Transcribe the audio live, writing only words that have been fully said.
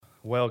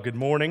Well, good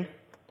morning.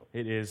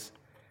 It is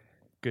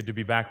good to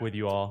be back with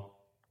you all.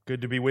 Good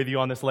to be with you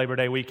on this Labor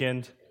Day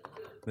weekend,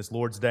 this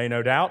Lord's Day,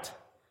 no doubt.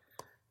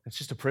 It's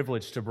just a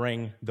privilege to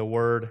bring the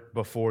Word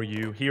before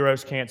you.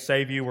 Heroes can't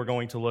save you. We're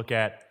going to look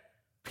at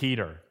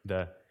Peter,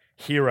 the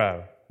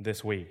hero,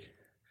 this week.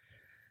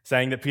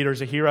 Saying that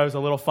Peter's a hero is a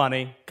little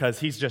funny because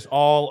he's just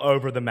all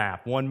over the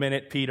map. 1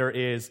 minute, Peter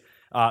is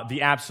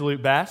the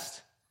absolute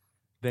best.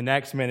 The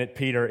next minute,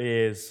 Peter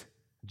is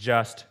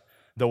just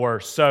the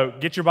worst. So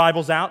get your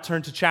Bibles out,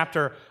 turn to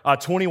chapter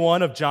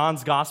 21 of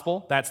John's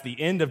Gospel. That's the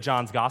end of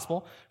John's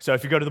Gospel. So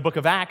if you go to the book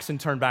of Acts and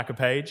turn back a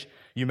page,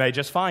 you may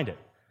just find it.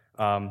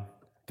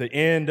 The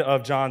end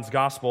of John's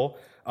Gospel,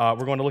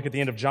 we're going to look at the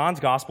end of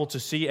John's Gospel to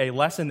see a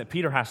lesson that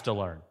Peter has to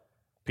learn.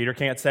 Peter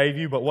can't save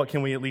you, but what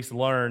can we at least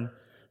learn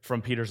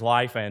from Peter's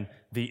life and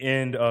the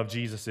end of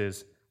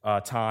Jesus'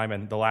 time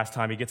and the last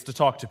time he gets to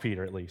talk to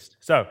Peter at least.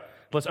 So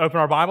let's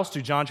open our Bibles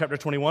to John chapter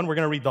 21. We're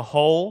going to read the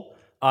whole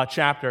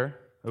chapter.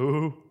 We're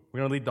going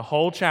to read the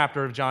whole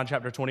chapter of John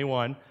chapter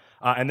 21,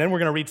 and then we're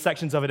going to read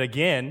sections of it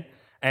again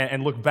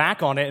and look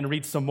back on it and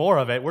read some more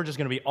of it. We're just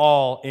going to be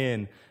all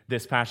in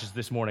this passage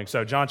this morning.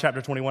 So John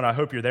chapter 21, I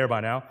hope you're there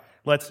by now.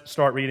 Let's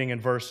start reading in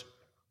verse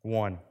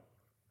 1.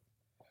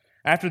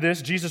 After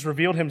this, Jesus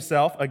revealed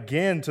himself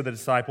again to the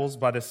disciples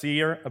by the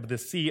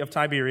Sea of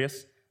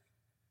Tiberias,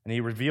 and he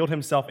revealed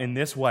himself in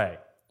this way.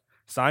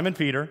 Simon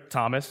Peter,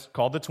 Thomas,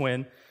 called the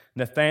twin,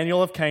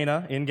 Nathanael of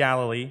Cana in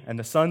Galilee, and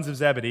the sons of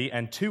Zebedee,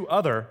 and two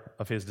other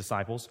of his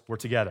disciples were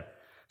together.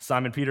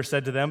 Simon Peter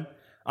said to them,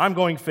 "I'm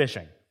going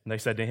fishing." And they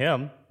said to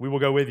him, "We will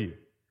go with you."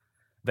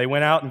 They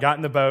went out and got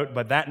in the boat,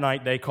 but that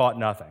night they caught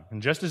nothing.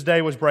 And just as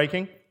day was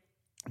breaking,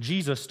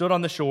 Jesus stood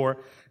on the shore,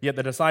 yet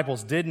the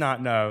disciples did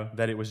not know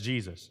that it was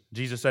Jesus.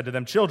 Jesus said to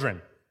them,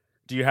 "Children,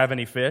 do you have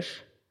any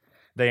fish?"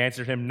 They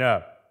answered him,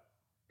 "No."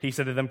 He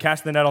said to them,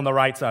 "Cast the net on the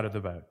right side of the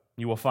boat.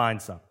 You will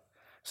find some."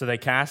 So they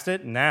cast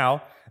it, and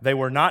now they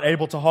were not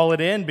able to haul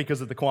it in because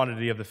of the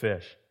quantity of the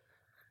fish.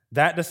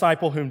 That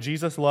disciple whom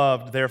Jesus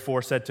loved,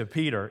 therefore, said to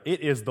Peter,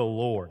 "It is the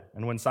Lord."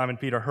 And when Simon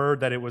Peter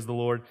heard that it was the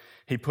Lord,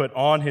 he put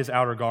on his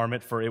outer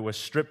garment, for it was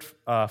stripped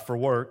for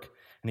work,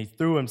 and he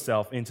threw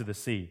himself into the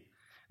sea.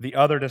 The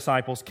other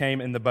disciples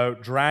came in the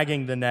boat,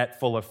 dragging the net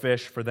full of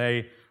fish, for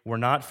they were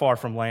not far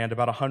from land,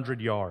 about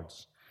 100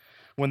 yards.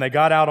 When they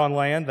got out on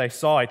land, they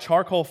saw a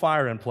charcoal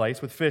fire in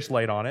place with fish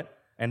laid on it,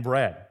 and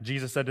bread.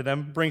 Jesus said to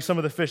them, "Bring some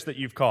of the fish that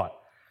you've caught."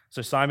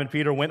 So Simon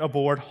Peter went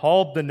aboard,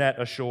 hauled the net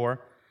ashore,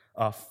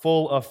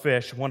 full of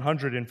fish,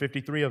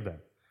 153 of them.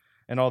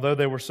 And although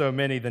there were so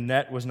many, the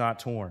net was not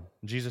torn.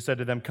 Jesus said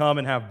to them, "Come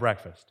and have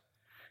breakfast."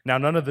 Now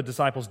none of the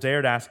disciples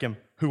dared ask him,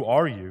 "Who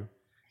are you?"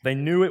 They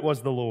knew it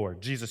was the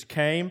Lord. Jesus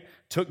came,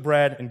 took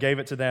bread, and gave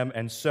it to them,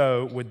 and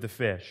so with the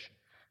fish.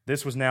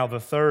 This was now the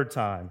third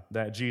time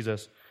that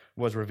Jesus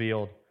was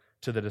revealed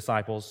to the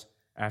disciples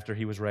after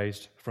he was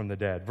raised from the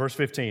dead. Verse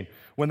 15,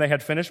 when they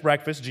had finished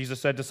breakfast, Jesus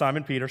said to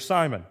Simon Peter,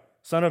 "Simon,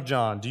 son of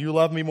John, do you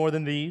love me more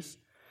than these?"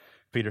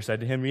 Peter said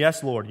to him,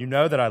 "Yes, Lord, you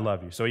know that I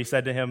love you." So he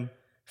said to him,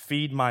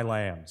 "Feed my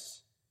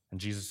lambs." And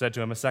Jesus said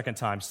to him a second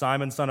time,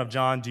 "Simon, son of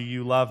John, do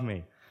you love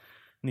me?"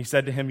 And he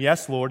said to him,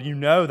 "Yes, Lord, you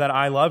know that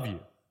I love you."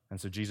 And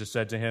so Jesus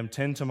said to him,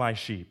 "Tend to my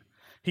sheep."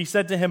 He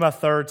said to him a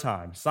third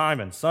time,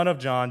 "Simon, son of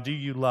John, do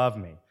you love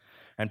me?"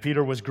 And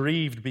Peter was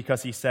grieved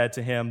because he said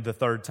to him the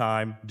third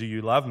time, "Do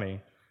you love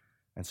me?"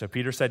 And so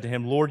Peter said to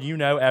him, "Lord, you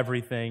know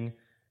everything.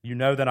 You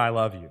know that I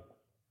love you."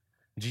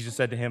 And Jesus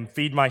said to him,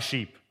 "Feed my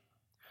sheep.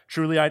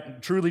 Truly,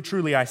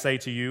 I say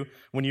to you,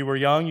 when you were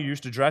young, you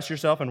used to dress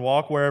yourself and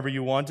walk wherever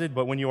you wanted,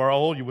 but when you are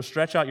old, you will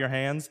stretch out your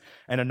hands,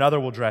 and another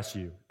will dress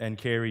you and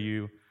carry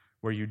you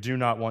where you do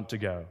not want to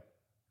go."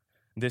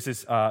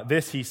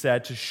 This he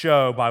said to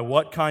show by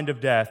what kind of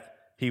death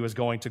he was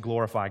going to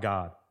glorify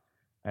God.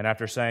 And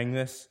after saying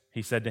this,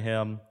 he said to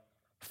him,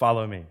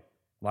 "Follow me."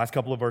 Last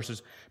couple of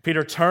verses.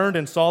 Peter turned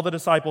and saw the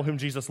disciple whom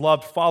Jesus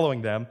loved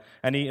following them,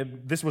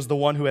 and this was the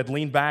one who had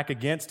leaned back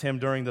against him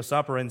during the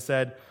supper and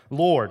said,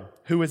 "Lord,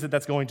 who is it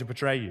that's going to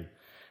betray you?"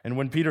 And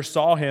when Peter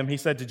saw him, he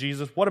said to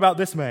Jesus, "What about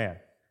this man?"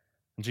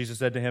 And Jesus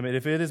said to him,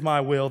 "If it is my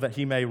will that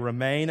he may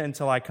remain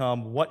until I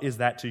come, what is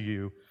that to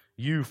you?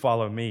 You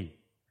follow me."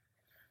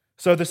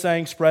 So the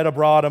saying spread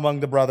abroad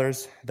among the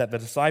brothers that the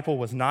disciple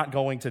was not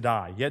going to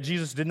die. Yet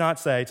Jesus did not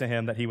say to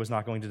him that he was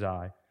not going to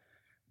die.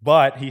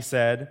 But he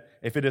said,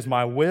 "If it is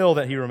my will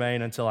that he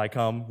remain until I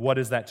come, what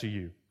is that to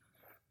you?"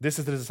 This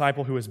is the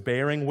disciple who is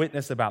bearing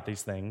witness about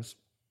these things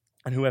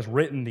and who has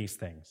written these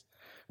things.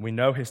 We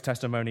know his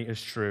testimony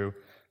is true.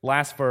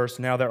 Last verse,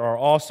 now there are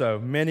also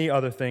many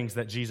other things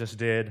that Jesus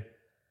did.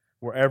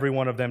 Were every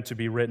one of them to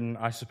be written,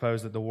 I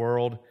suppose that the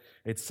world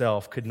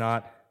itself could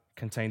not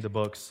contain the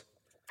books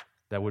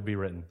that would be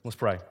written. Let's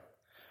pray.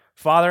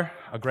 Father,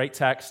 a great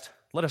text.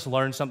 Let us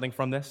learn something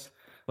from this.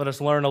 Let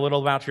us learn a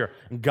little about your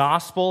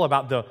gospel,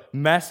 about the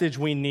message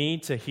we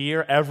need to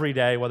hear every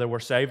day, whether we're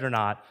saved or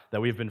not,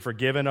 that we've been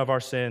forgiven of our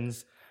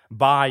sins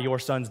by your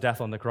Son's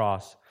death on the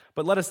cross.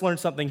 But let us learn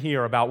something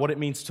here about what it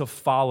means to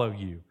follow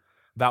you,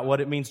 about what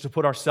it means to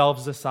put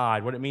ourselves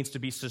aside, what it means to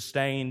be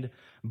sustained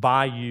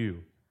by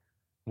you.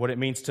 what it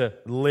means to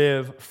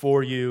live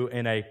for you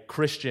in a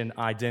Christian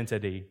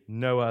identity,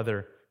 no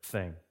other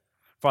thing.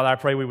 Father, I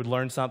pray we would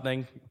learn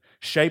something,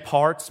 shape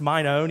hearts,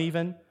 mine own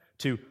even,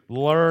 to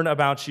learn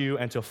about you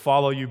and to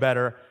follow you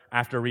better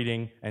after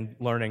reading and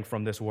learning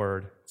from this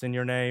word. It's in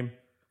your name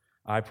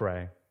I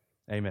pray.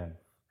 Amen.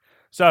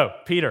 So,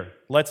 Peter,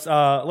 let's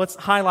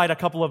highlight a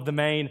couple of the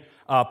main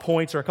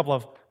points or a couple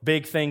of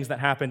big things that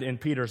happened in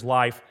Peter's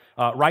life.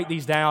 Write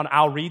these down.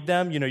 I'll read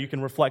them. You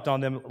can reflect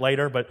on them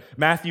later. But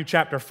Matthew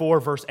chapter 4,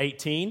 verse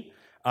 18,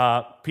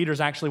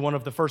 Peter's actually one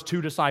of the first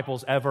two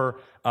disciples ever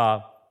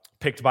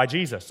picked by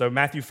Jesus. So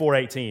Matthew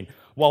 4:18.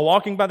 While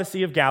walking by the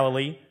Sea of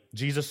Galilee,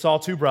 Jesus saw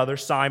two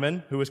brothers,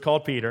 Simon, who was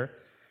called Peter,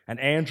 and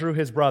Andrew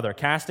his brother,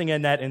 casting a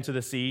net into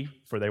the sea,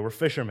 for they were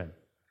fishermen.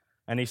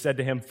 And he said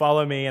to him,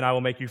 "Follow me, and I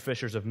will make you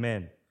fishers of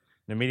men."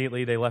 And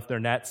immediately they left their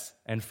nets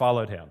and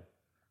followed him.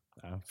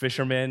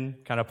 Fishermen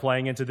kind of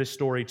playing into this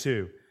story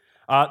too.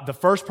 The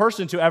first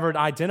person to ever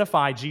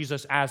identify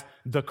Jesus as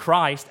the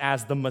Christ,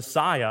 as the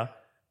Messiah,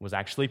 was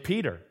actually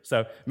Peter.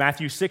 So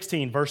Matthew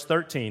 16, verse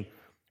 13,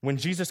 when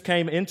Jesus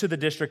came into the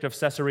district of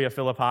Caesarea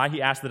Philippi,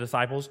 he asked the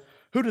disciples,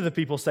 "Who do the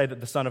people say that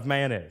the Son of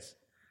Man is?"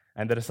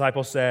 And the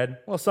disciples said,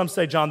 "Well, some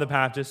say John the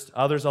Baptist,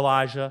 others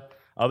Elijah,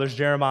 others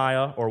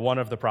Jeremiah, or one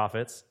of the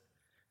prophets."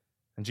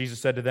 And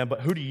Jesus said to them,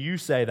 "But who do you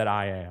say that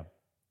I am?"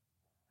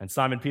 And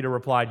Simon Peter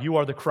replied, "You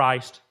are the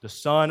Christ, the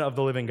Son of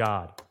the living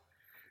God."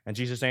 And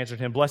Jesus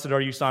answered him, "Blessed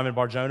are you, Simon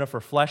Bar-Jonah, for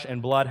flesh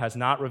and blood has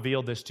not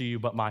revealed this to you,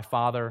 but my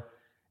Father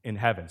in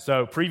heaven."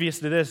 So previous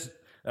to this,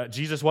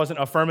 Jesus wasn't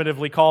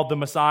affirmatively called the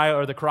Messiah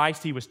or the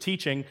Christ. He was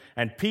teaching,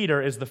 and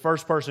Peter is the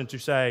first person to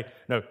say,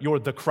 "No, you're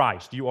the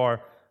Christ. You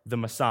are the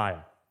Messiah."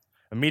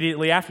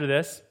 Immediately after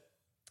this,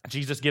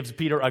 Jesus gives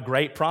Peter a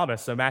great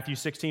promise. So Matthew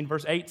 16,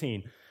 verse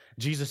 18,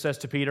 Jesus says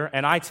to Peter,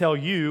 "And I tell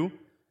you,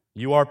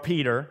 you are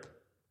Peter,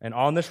 and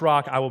on this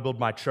rock I will build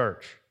my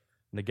church,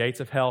 and the gates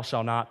of hell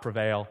shall not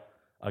prevail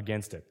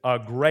against it." A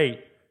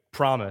great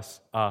promise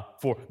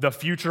for the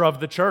future of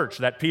the church,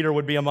 that Peter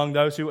would be among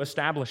those who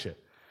establish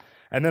it.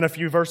 And then a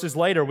few verses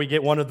later, we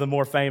get one of the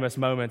more famous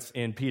moments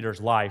in Peter's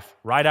life.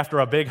 Right after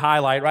a big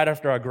highlight, right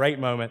after a great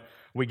moment,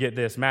 we get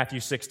this. Matthew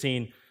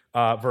 16,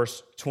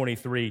 verse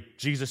 23.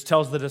 Jesus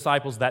tells the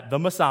disciples that the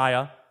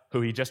Messiah,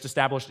 who he just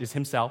established is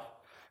himself,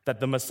 that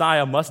the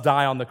Messiah must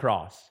die on the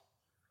cross.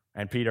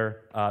 And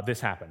Peter,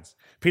 this happens.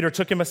 Peter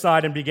took him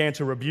aside and began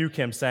to rebuke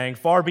him, saying,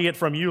 "Far be it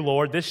from you,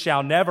 Lord, this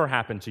shall never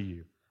happen to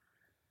you."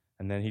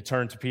 And then he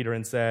turned to Peter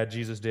and said,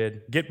 Jesus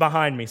did, "Get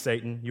behind me,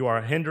 Satan. You are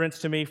a hindrance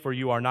to me, for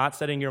you are not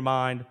setting your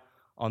mind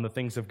on the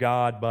things of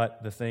God,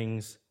 but the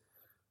things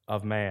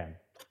of man."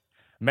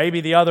 Maybe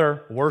the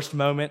other worst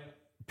moment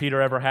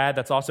Peter ever had,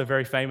 that's also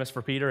very famous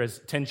for Peter, is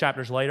 10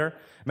 chapters later.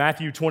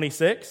 Matthew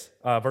 26,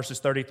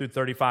 verses 30 through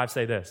 35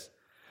 say this.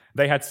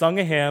 They had sung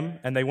a hymn,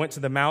 and they went to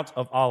the Mount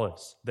of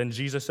Olives. Then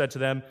Jesus said to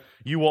them,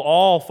 "You will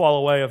all fall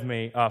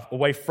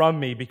away from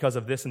me because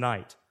of this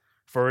night.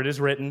 For it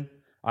is written,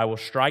 I will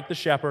strike the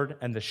shepherd,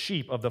 and the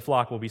sheep of the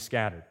flock will be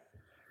scattered.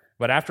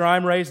 But after I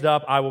am raised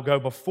up, I will go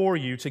before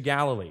you to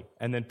Galilee."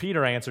 And then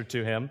Peter answered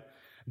to him,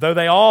 "Though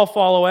they all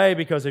fall away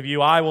because of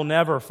you, I will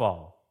never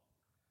fall."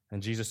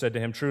 And Jesus said to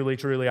him, "Truly,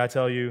 truly, I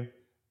tell you,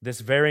 this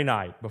very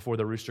night before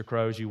the rooster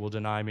crows, you will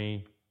deny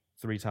me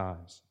 3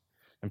 times.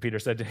 And Peter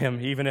said to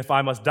him, "Even if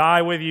I must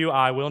die with you,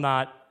 I will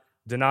not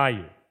deny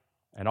you."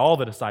 And all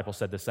the disciples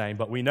said the same,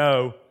 but we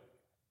know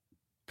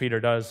Peter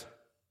does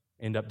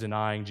end up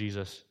denying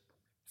Jesus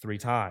 3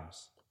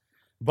 times.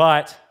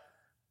 But,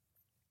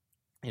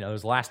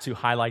 those last 2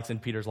 highlights in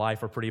Peter's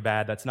life are pretty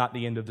bad. That's not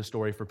the end of the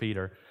story for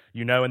Peter.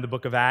 In the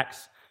book of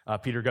Acts,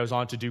 Peter goes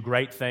on to do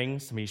great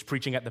things. He's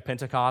preaching at the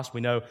Pentecost.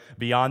 We know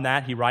beyond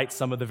that, he writes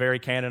some of the very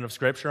canon of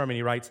Scripture.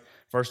 He writes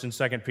 1st and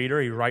 2nd Peter.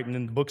 He's writing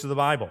in the books of the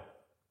Bible.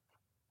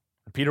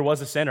 Peter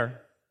was a sinner.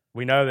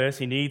 We know this.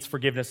 He needs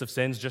forgiveness of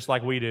sins just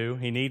like we do.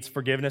 He needs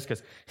forgiveness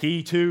because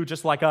he too,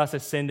 just like us,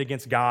 has sinned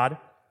against God.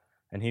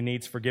 And he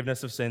needs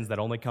forgiveness of sins that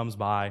only comes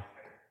by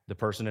the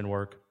person and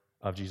work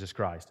of Jesus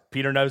Christ.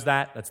 Peter knows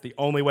that. That's the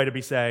only way to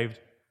be saved.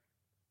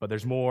 But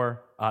there's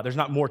more. There's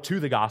not more to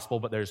the gospel,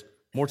 but there's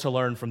more to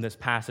learn from this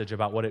passage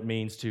about what it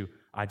means to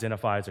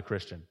identify as a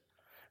Christian.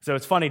 So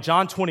it's funny,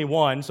 John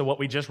 21, so what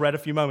we just read a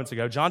few moments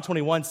ago, John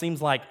 21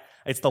 seems like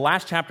it's the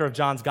last chapter of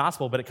John's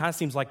gospel, but it kind of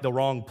seems like the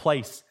wrong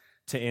place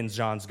to end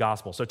John's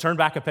gospel. So turn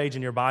back a page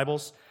in your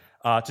Bibles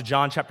to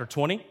John chapter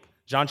 20.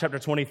 John chapter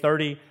 20,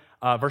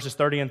 verses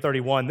 30 and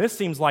 31. This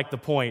seems like the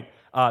point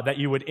that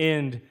you would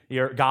end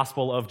your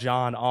Gospel of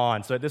John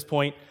on. So at this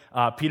point,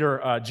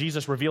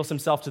 Jesus reveals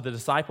himself to the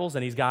disciples,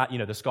 and he's got,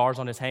 the scars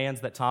on his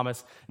hands that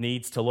Thomas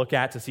needs to look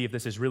at to see if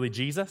this is really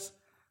Jesus.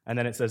 And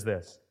then it says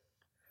this.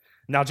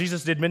 Now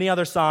Jesus did many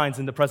other signs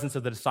in the presence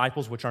of the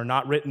disciples, which are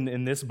not written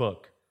in this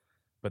book.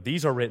 But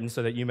these are written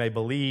so that you may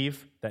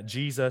believe that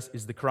Jesus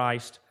is the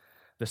Christ,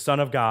 the Son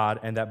of God,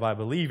 and that by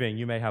believing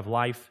you may have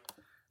life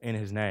in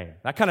his name.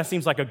 That kind of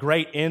seems like a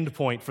great end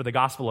point for the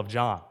Gospel of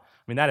John.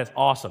 That is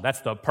awesome. That's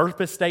the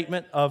purpose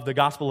statement of the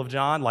Gospel of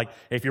John. Like,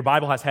 if your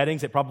Bible has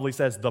headings, it probably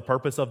says the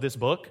purpose of this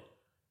book.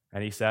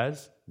 And he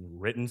says,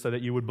 written so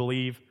that you would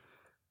believe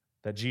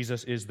that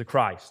Jesus is the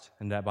Christ,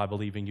 and that by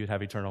believing you'd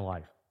have eternal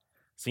life.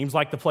 Seems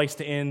like the place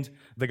to end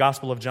the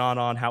Gospel of John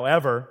on.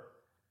 However,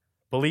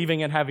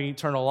 believing and having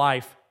eternal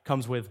life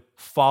comes with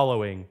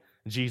following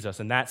Jesus,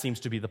 and that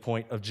seems to be the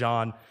point of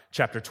John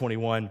chapter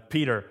 21.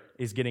 Peter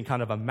is getting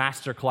kind of a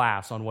master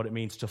class on what it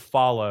means to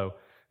follow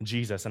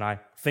Jesus, and I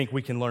think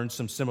we can learn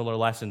some similar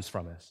lessons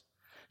from this.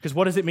 Because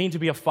what does it mean to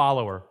be a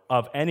follower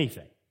of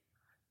anything?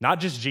 Not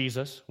just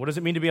Jesus. What does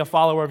it mean to be a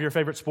follower of your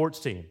favorite sports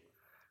team?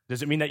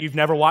 Does it mean that you've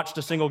never watched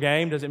a single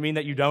game? Does it mean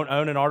that you don't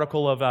own an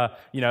article of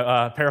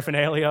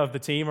paraphernalia of the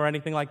team or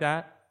anything like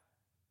that?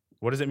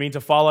 What does it mean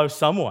to follow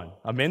someone,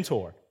 a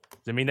mentor?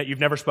 Does it mean that you've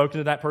never spoken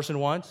to that person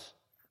once?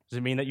 Does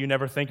it mean that you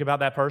never think about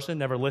that person,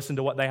 never listen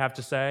to what they have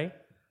to say?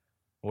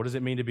 What does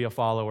it mean to be a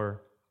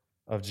follower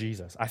of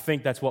Jesus? I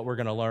think that's what we're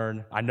going to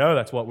learn. I know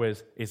that's what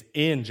is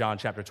in John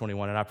chapter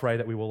 21, and I pray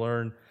that we will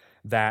learn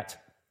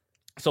that.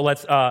 So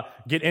let's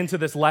get into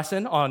this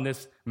lesson on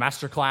this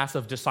masterclass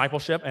of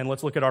discipleship, and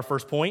let's look at our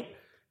first point.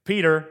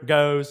 Peter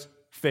goes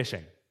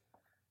fishing.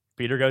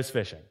 Peter goes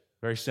fishing,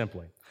 very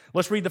simply.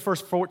 Let's read the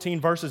first 14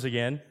 verses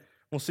again.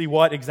 We'll see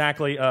what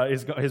exactly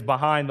is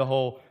behind the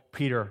whole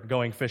Peter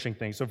going fishing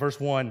thing. So verse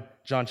 1,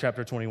 John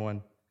chapter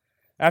 21.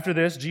 After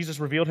this, Jesus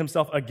revealed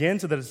himself again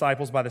to the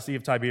disciples by the Sea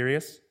of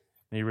Tiberias,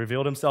 and he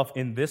revealed himself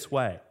in this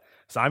way.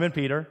 Simon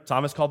Peter,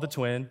 Thomas called the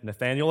twin,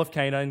 Nathanael of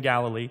Cana in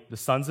Galilee, the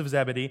sons of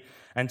Zebedee,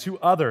 and 2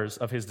 others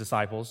of his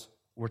disciples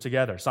were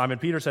together. Simon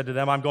Peter said to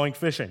them, I'm going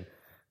fishing.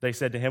 They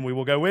said to him, we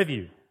will go with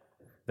you.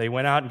 They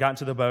went out and got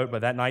into the boat,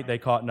 but that night they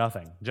caught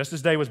nothing. Just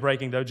as day was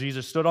breaking, though,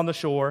 Jesus stood on the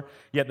shore,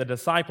 yet the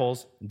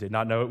disciples did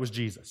not know it was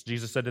Jesus.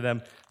 Jesus said to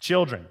them,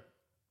 children,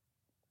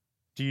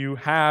 do you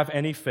have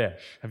any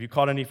fish? Have you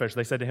caught any fish?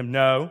 They said to him,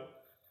 no.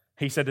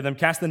 He said to them,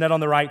 cast the net on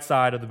the right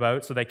side of the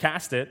boat. So they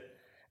cast it,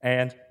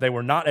 and they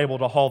were not able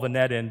to haul the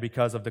net in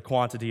because of the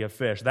quantity of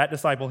fish. That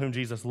disciple whom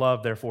Jesus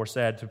loved, therefore,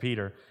 said to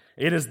Peter,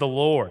 it is the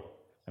Lord.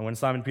 And when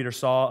Simon Peter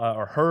saw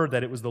or heard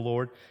that it was the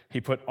Lord, he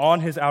put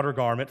on his outer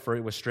garment, for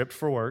it was stripped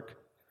for work,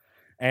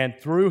 and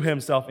threw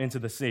himself into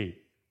the sea.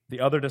 The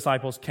other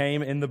disciples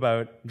came in the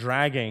boat,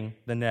 dragging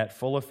the net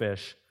full of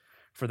fish,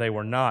 for they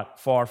were not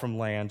far from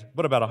land,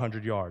 but about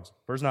 100 yards.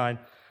 Verse 9,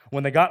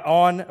 when they got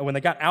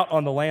out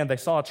on the land, they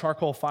saw a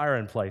charcoal fire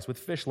in place with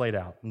fish laid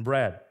out and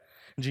bread.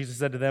 And Jesus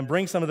said to them,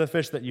 bring some of the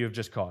fish that you have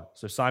just caught.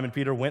 So Simon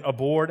Peter went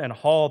aboard and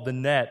hauled the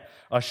net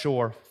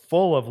ashore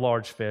full of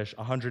large fish,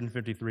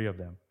 153 of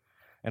them.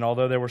 And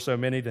although there were so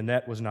many, the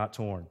net was not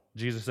torn.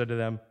 Jesus said to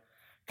them,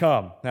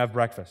 come, have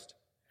breakfast.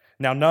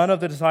 Now none of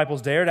the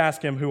disciples dared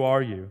ask him, who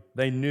are you?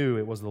 They knew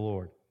it was the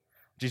Lord.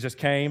 Jesus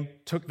came,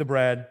 took the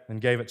bread,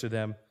 and gave it to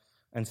them,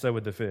 and so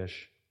with the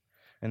fish.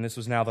 And this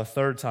was now the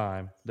 3rd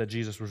time that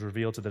Jesus was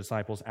revealed to the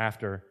disciples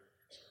after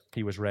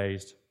he was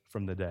raised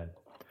from the dead.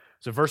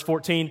 So verse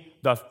 14,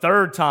 the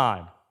 3rd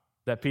time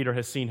that Peter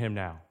has seen him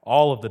now,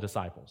 all of the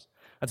disciples.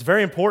 That's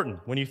very important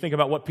when you think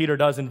about what Peter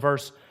does in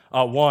verse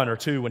 1 or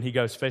 2 when he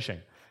goes fishing.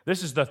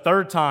 This is the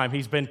 3rd time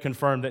he's been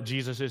confirmed that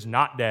Jesus is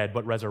not dead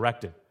but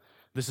resurrected.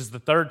 This is the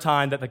 3rd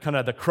time that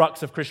the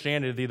crux of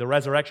Christianity, the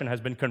resurrection,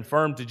 has been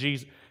confirmed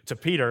to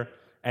Peter,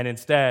 and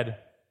instead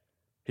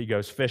he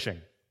goes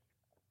fishing.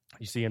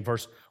 You see in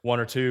verse 1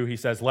 or 2, he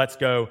says, let's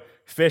go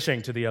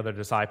fishing to the other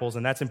disciples.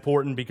 And that's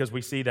important because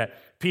we see that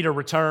Peter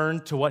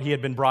returned to what he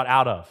had been brought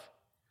out of.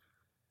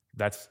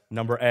 That's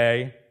number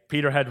A.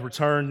 Peter had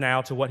returned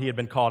now to what he had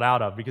been called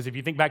out of. Because if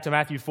you think back to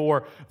Matthew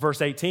 4,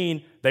 verse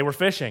 18, they were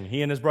fishing,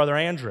 he and his brother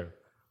Andrew.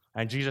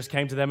 And Jesus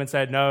came to them and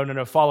said,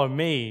 no, follow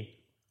me,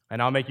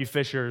 and I'll make you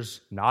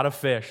fishers, not of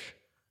fish,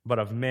 but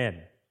of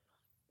men.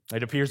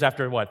 It appears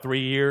after, 3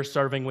 years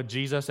serving with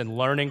Jesus and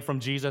learning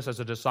from Jesus as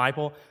a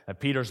disciple, that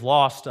Peter's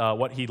lost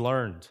what he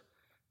learned.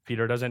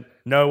 Peter doesn't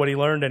know what he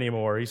learned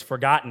anymore. He's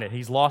forgotten it.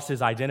 He's lost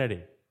his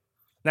identity.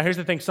 Now, here's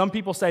the thing. Some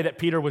people say that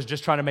Peter was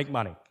just trying to make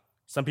money.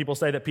 Some people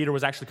say that Peter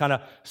was actually kind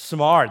of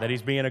smart, that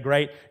he's being a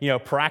great,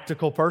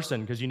 practical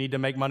person because you need to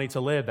make money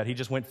to live, that he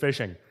just went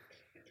fishing.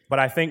 But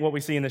I think what we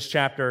see in this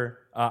chapter,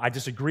 I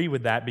disagree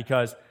with that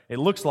because it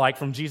looks like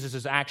from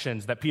Jesus'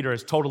 actions that Peter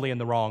is totally in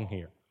the wrong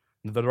here.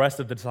 The rest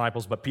of the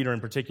disciples, but Peter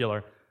in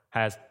particular,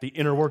 has the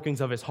inner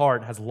workings of his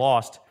heart, has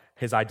lost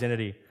his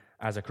identity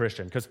as a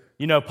Christian. Because,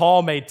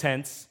 Paul made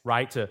tents,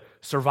 right, to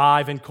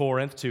survive in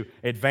Corinth, to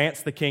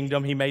advance the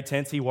kingdom. He made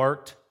tents, he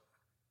worked.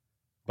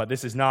 But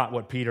this is not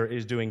what Peter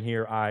is doing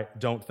here, I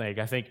don't think.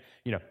 I think,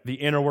 the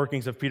inner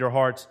workings of Peter's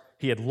heart,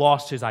 he had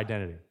lost his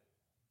identity.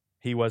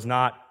 He was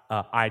not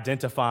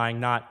identifying,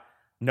 not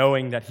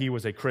knowing that he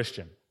was a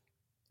Christian.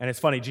 And it's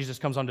funny, Jesus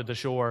comes onto the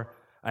shore,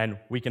 and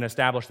we can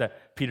establish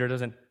that Peter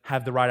doesn't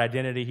have the right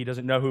identity. He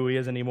doesn't know who he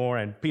is anymore.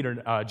 And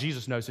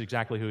Jesus knows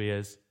exactly who he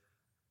is.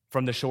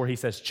 From the shore, he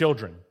says,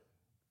 children,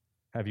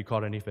 have you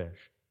caught any fish?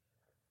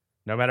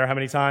 No matter how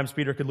many times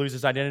Peter could lose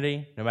his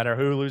identity, no matter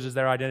who loses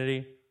their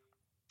identity,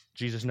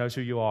 Jesus knows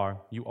who you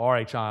are. You are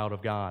a child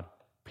of God.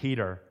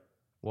 Peter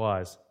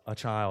was a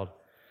child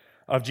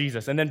of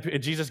Jesus. And then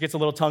Jesus gets a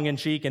little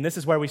tongue-in-cheek, and this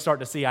is where we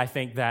start to see, I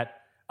think, that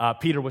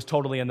Peter was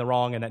totally in the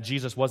wrong and that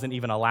Jesus wasn't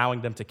even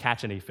allowing them to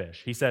catch any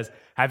fish. He says,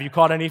 have you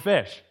caught any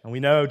fish? And we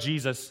know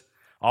Jesus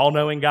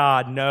All-knowing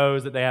God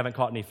knows that they haven't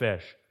caught any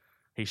fish.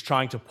 He's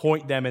trying to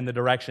point them in the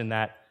direction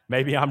that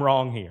maybe I'm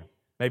wrong here.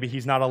 Maybe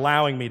he's not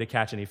allowing me to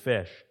catch any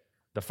fish.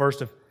 The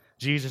first of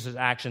Jesus'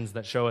 actions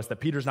that show us that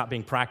Peter's not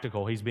being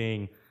practical, he's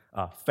being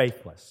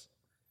faithless.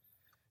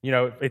 You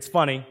know, it's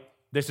funny.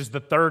 This is the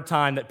third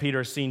time that Peter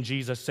has seen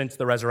Jesus since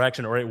the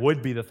resurrection, or it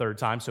would be the third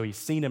time, so he's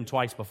seen him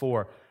twice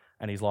before,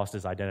 and he's lost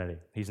his identity.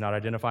 He's not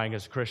identifying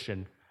as a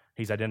Christian.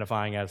 He's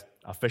identifying as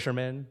a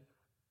fisherman,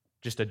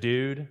 just a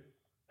dude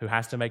who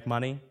has to make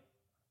money.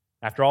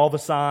 After all the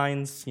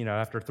signs,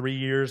 after 3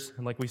 years,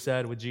 and like we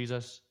said, with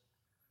Jesus,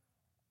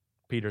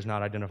 Peter's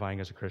not identifying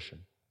as a Christian.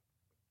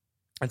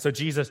 And so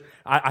Jesus,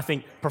 I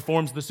think,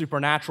 performs the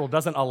supernatural,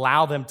 doesn't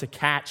allow them to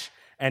catch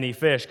any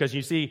fish, because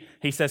you see,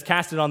 he says,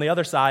 cast it on the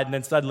other side, and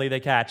then suddenly they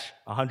catch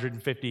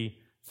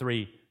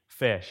 153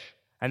 fish.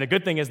 And the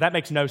good thing is that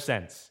makes no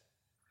sense,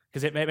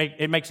 because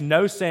it makes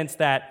no sense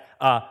that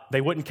they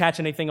wouldn't catch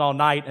anything all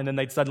night, and then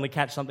they'd suddenly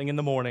catch something in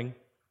the morning.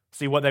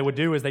 See, what they would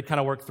do is they'd kind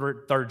of work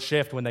third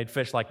shift when they'd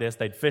fish like this.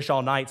 They'd fish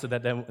all night so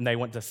that then when they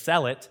went to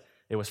sell it,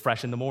 it was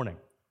fresh in the morning.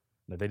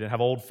 That they didn't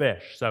have old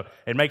fish. So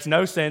it makes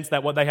no sense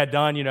that what they had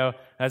done,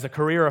 as a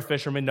career of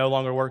fishermen no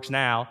longer works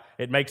now.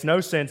 It makes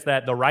no sense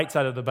that the right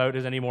side of the boat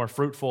is any more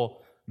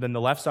fruitful than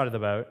the left side of the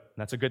boat. And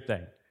that's a good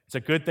thing. It's a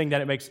good thing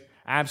that it makes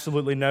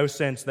absolutely no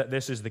sense that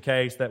this is the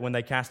case, that when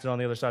they cast it on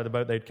the other side of the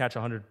boat, they'd catch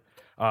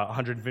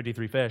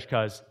 153 fish,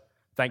 because,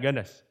 thank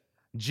goodness,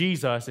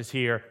 Jesus is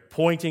here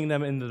pointing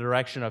them in the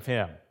direction of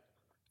him.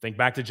 Think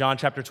back to John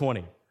chapter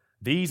 20.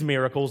 These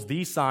miracles,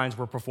 these signs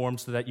were performed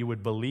so that you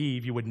would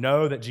believe, you would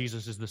know that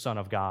Jesus is the Son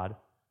of God.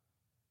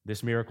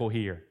 This miracle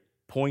here,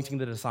 pointing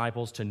the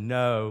disciples to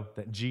know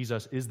that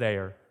Jesus is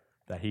there,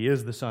 that he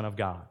is the Son of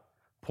God,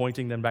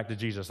 pointing them back to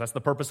Jesus. That's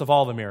the purpose of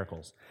all the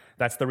miracles.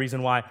 That's the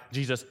reason why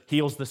Jesus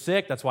heals the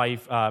sick. That's why he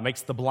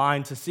makes the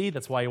blind to see.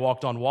 That's why he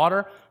walked on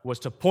water, was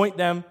to point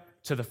them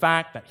to the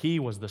fact that he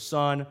was the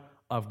Son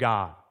of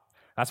God.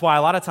 That's why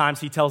a lot of times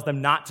he tells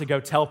them not to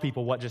go tell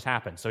people what just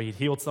happened. So he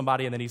healed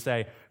somebody and then he'd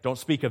say, don't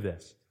speak of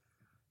this.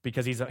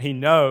 Because he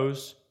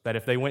knows that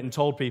if they went and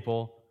told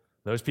people,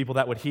 those people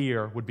that would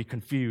hear would be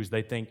confused.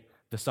 They'd think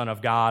the Son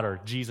of God or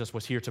Jesus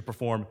was here to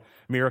perform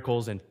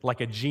miracles and like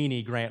a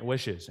genie grant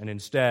wishes. And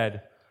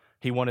instead,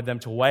 he wanted them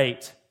to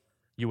wait.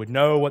 You would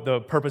know what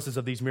the purposes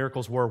of these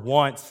miracles were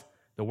once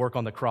the work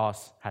on the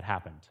cross had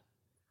happened.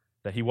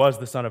 That he was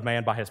the Son of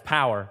Man by his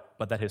power,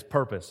 but that his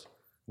purpose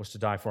was to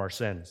die for our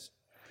sins.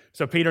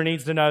 So Peter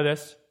needs to know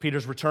this.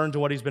 Peter's returned to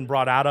what he's been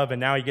brought out of,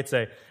 and now he gets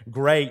a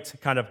great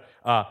kind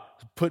of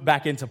put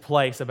back into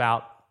place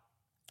about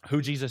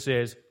who Jesus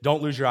is.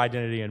 Don't lose your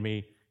identity in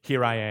me.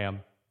 Here I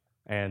am.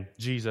 And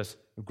Jesus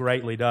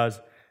greatly does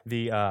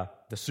the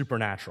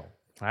supernatural.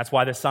 That's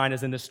why this sign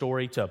is in this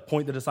story, to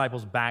point the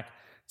disciples back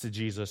to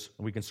Jesus.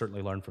 We can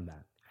certainly learn from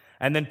that.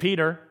 And then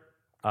Peter,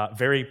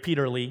 very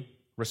Peterly,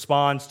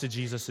 responds to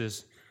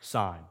Jesus'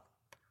 sign.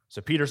 So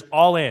Peter's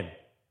all in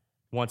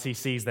once he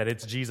sees that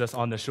it's Jesus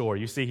on the shore.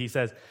 You see, he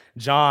says,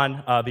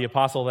 John, the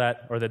apostle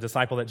or the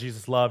disciple that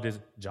Jesus loved is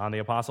John the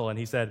apostle, and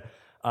he said,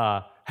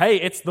 hey,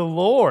 it's the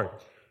Lord.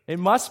 It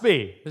must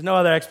be. There's no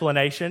other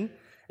explanation.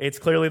 It's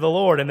clearly the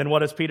Lord. And then what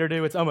does Peter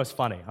do? It's almost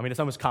funny. I mean, it's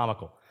almost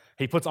comical.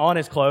 He puts on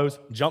his clothes,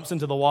 jumps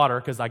into the water,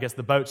 because I guess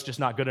the boat's just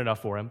not good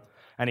enough for him,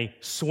 and he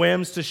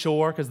swims to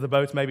shore because the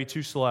boat's maybe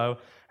too slow,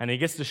 and he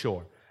gets to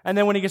shore. And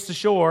then when he gets to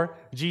shore,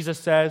 Jesus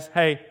says,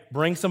 hey,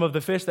 bring some of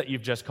the fish that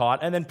you've just caught.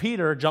 And then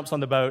Peter jumps on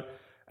the boat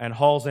and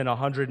hauls in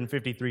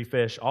 153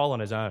 fish all on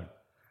his own.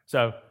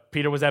 So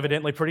Peter was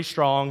evidently pretty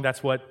strong.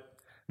 That's what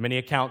many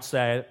accounts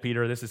say.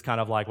 Peter, this is kind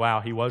of like,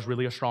 wow, he was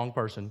really a strong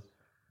person.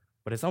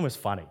 But it's almost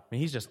funny. I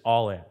mean, he's just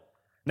all in.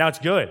 Now, it's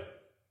good,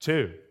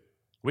 too.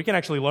 We can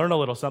actually learn a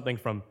little something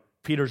from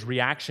Peter's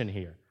reaction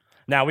here.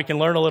 Now, we can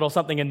learn a little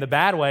something in the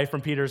bad way from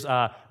Peter's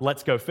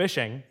let's go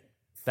fishing,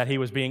 that he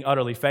was being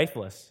utterly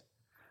faithless.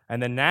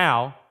 And then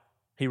now,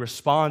 he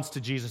responds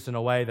to Jesus in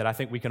a way that I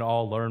think we can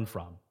all learn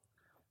from.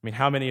 I mean,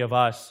 how many of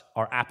us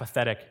are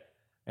apathetic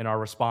in our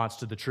response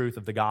to the truth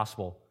of the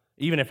gospel,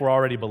 even if we're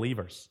already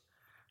believers?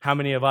 How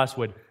many of us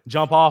would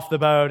jump off the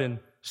boat and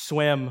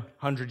swim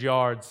 100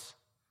 yards,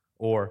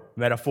 or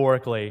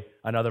metaphorically,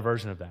 another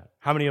version of that?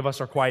 How many of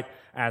us are quite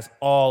as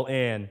all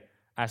in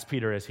as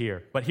Peter is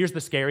here? But here's the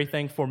scary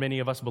thing for many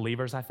of us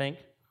believers, I think.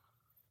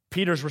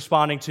 Peter's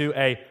responding to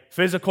a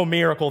physical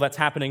miracle that's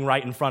happening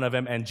right in front of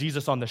him, and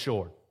Jesus on the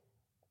shore.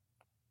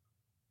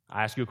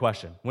 I ask you a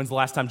question. When's the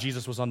last time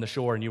Jesus was on the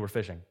shore and you were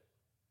fishing?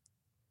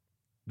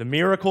 The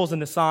miracles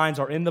and the signs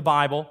are in the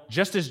Bible,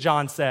 just as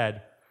John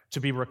said, to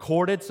be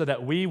recorded so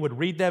that we would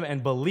read them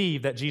and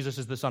believe that Jesus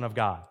is the Son of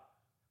God.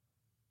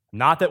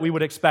 Not that we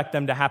would expect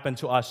them to happen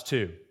to us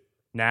too.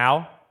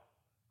 Now,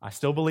 I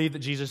still believe that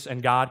Jesus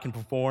and God can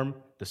perform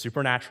the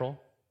supernatural.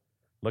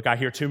 Look, I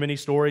hear too many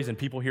stories, and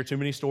people hear too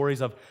many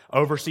stories of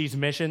overseas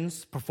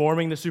missions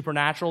performing the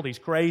supernatural, these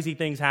crazy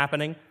things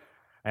happening,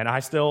 and I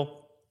still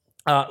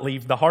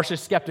leave the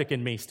harshest skeptic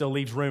in me still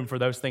leaves room for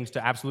those things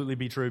to absolutely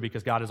be true,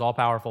 because God is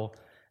all-powerful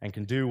and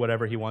can do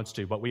whatever he wants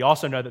to. But we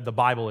also know that the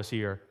Bible is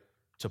here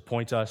to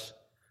point us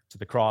to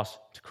the cross,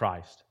 to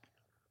Christ.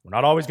 We're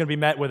not always going to be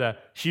met with a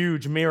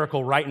huge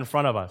miracle right in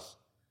front of us.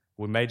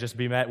 We may just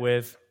be met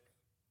with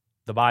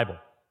the Bible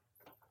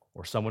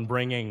or someone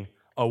bringing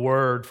a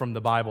word from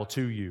the Bible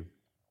to you.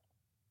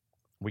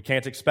 We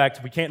can't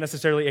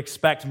necessarily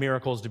expect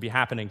miracles to be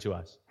happening to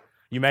us.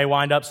 You may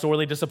wind up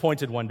sorely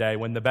disappointed one day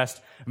when the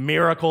best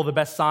miracle, the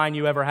best sign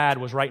you ever had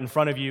was right in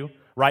front of you,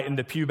 right in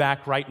the pew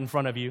back, right in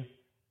front of you,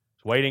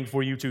 waiting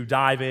for you to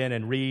dive in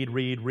and read,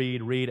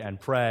 and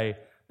pray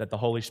that the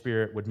Holy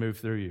Spirit would move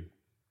through you.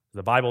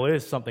 The Bible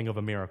is something of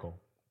a miracle.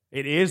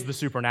 It is the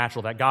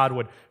supernatural, that God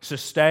would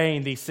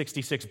sustain these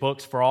 66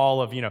 books for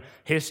all of,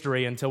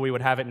 history until we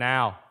would have it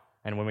now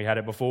and when we had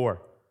it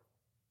before.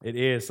 It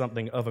is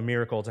something of a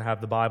miracle to have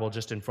the Bible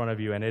just in front of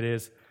you, and it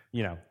is,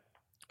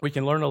 we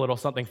can learn a little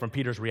something from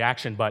Peter's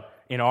reaction, but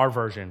in our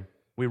version,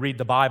 we read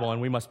the Bible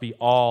and we must be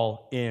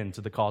all in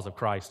to the cause of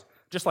Christ,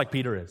 just like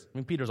Peter is.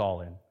 Peter's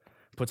all in.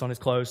 Puts on his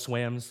clothes,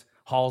 swims,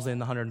 hauls in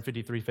the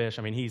 153 fish.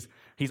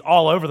 He's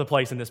all over the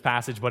place in this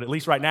passage, but at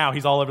least right now,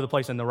 he's all over the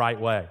place in the right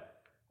way.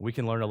 We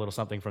can learn a little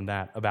something from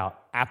that about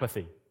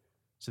apathy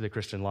to the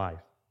Christian life,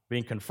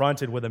 being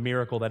confronted with a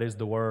miracle that is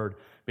the Word,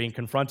 being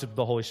confronted with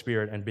the Holy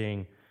Spirit, and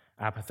being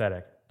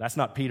apathetic. That's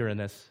not Peter in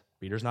this.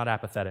 Peter's not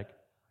apathetic.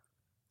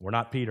 We're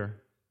not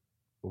Peter,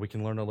 but we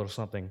can learn a little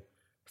something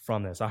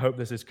from this. I hope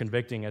this is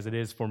convicting as it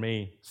is for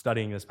me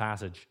studying this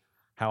passage,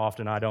 how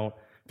often I don't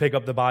pick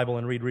up the Bible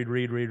and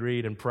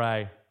read and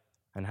pray,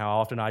 and how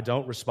often I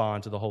don't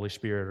respond to the Holy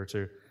Spirit or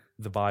to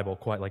the Bible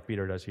quite like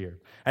Peter does here.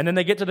 And then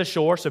they get to the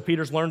shore, so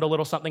Peter's learned a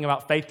little something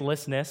about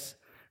faithlessness,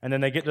 and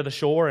then they get to the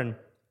shore and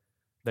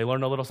they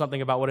learn a little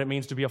something about what it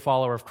means to be a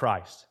follower of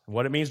Christ.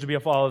 What it means to be a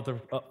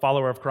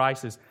follower of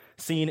Christ is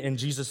seen in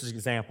Jesus'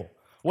 example.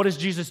 What is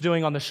Jesus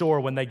doing on the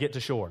shore when they get to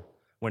shore?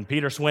 When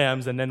Peter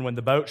swims and then when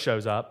the boat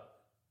shows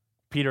up,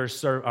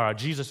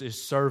 Jesus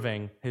is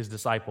serving his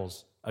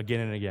disciples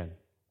again and again.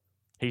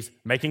 He's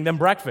making them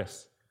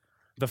breakfast.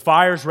 The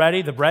fire's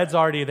ready, the bread's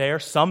already there,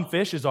 some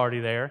fish is already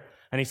there,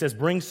 and he says,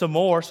 bring some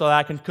more so that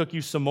I can cook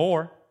you some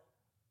more.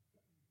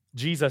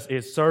 Jesus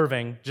is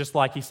serving just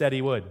like he said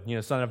he would.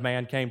 Son of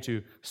Man came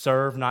to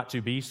serve, not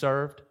to be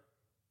served.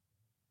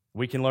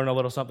 We can learn a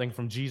little something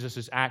from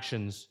Jesus'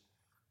 actions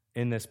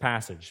in this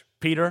passage.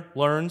 Peter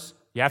learns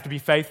you have to be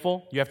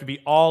faithful, you have to be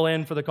all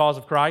in for the cause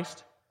of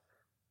Christ.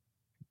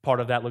 Part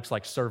of that looks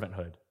like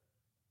servanthood.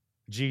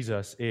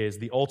 Jesus is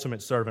the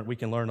ultimate servant. We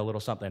can learn a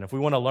little something. If we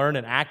want to learn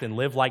and act and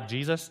live like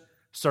Jesus,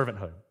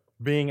 servanthood,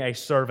 being a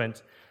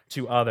servant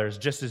to others,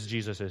 just as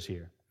Jesus is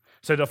here.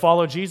 So to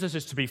follow Jesus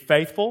is to be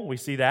faithful. We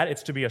see that.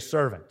 It's to be a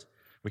servant.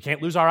 We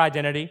can't lose our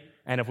identity.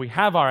 And if we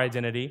have our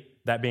identity,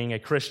 that being a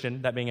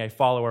Christian, that being a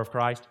follower of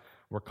Christ,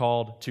 we're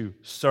called to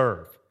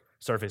serve.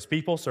 Serve his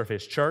people, serve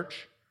his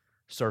church,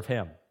 serve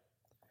him.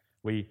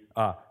 We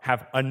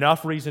have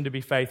enough reason to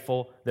be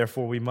faithful.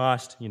 Therefore, we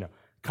must,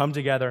 come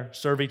together,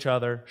 serve each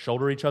other,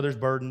 shoulder each other's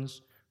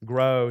burdens,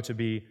 grow to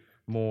be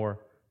more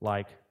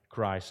like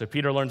Christ. So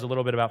Peter learns a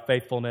little bit about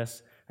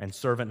faithfulness and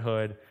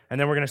servanthood. And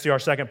then we're going to see our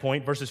second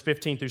point, verses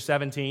 15 through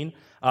 17.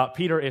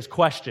 Peter is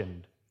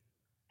questioned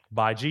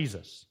by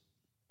Jesus.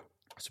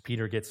 So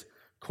Peter gets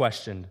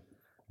questioned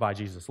by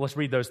Jesus. Let's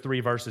read those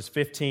three verses,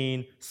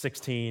 15,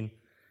 16,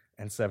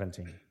 and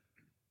 17.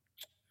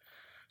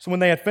 So when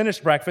they had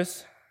finished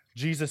breakfast,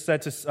 Jesus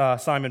said to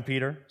Simon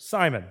Peter,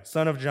 Simon,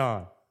 son of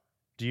John,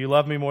 do you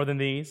love me more than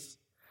these?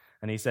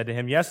 And he said to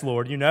him, yes,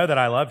 Lord, you know that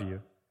I love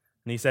you.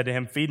 And he said to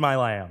him, feed my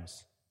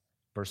lambs.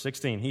 Verse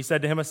 16, he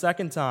said to him a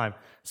second time,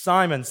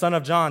 Simon, son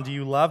of John, do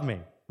you love me?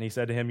 And he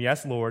said to him,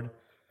 yes, Lord,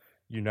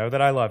 you know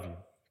that I love you.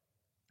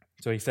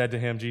 So he said to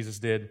him, Jesus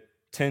did,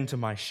 tend to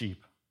my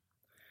sheep.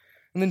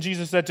 And then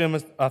Jesus said to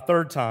him a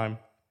third time,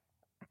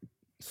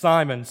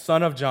 Simon,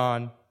 son of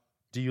John,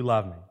 do you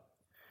love me?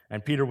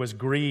 And Peter was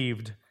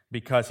grieved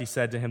because he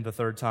said to him the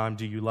third time,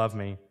 do you love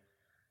me?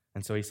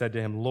 And so he said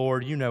to him,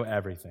 Lord, you know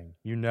everything.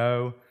 You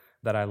know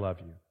that I love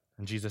you.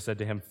 And Jesus said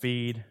to him,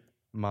 feed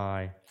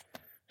my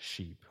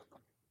sheep.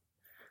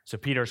 So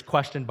Peter's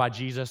questioned by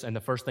Jesus, and the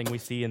first thing we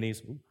see in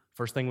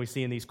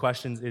these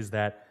questions is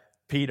that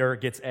Peter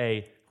gets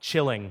a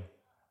chilling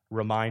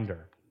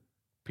reminder.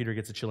 Peter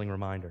gets a chilling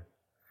reminder.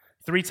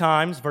 3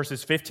 times,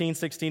 verses 15,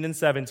 16, and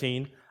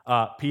 17,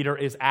 Peter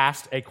is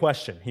asked a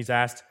question. He's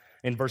asked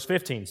in verse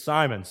 15,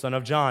 Simon, son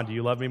of John, do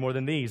you love me more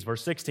than these?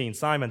 Verse 16,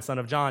 Simon, son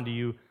of John, do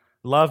you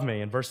love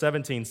me? And verse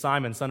 17,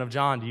 Simon, son of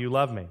John, do you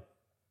love me?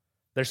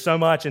 There's so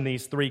much in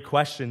these 3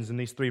 questions, in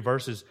these 3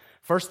 verses.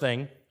 First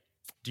thing,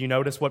 do you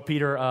notice what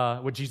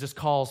Jesus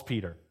calls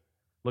Peter?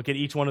 Look at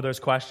each one of those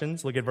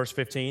questions. Look at verse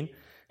 15.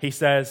 He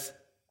says,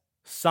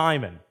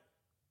 Simon,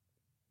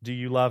 do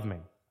you love me?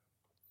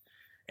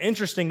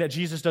 Interesting that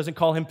Jesus doesn't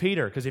call him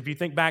Peter, because if you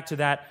think back to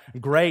that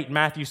great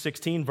Matthew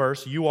 16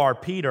 verse, you are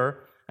Peter,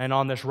 and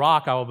on this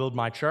rock I will build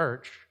my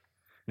church.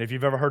 And if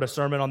you've ever heard a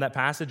sermon on that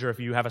passage, or if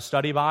you have a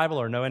study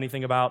Bible or know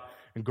anything about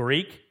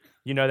Greek,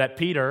 you know that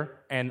Peter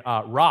and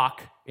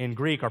rock in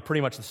Greek are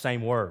pretty much the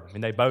same word.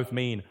 They both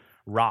mean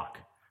rock.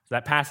 So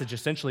that passage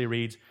essentially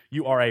reads,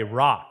 you are a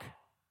rock,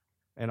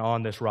 and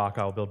on this rock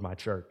I will build my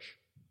church.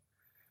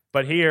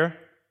 But here,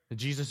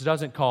 Jesus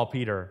doesn't call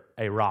Peter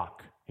a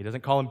rock. He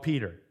doesn't call him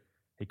Peter.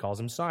 He calls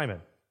him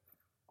Simon.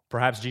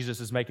 Perhaps Jesus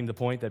is making the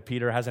point that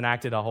Peter hasn't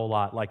acted a whole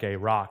lot like a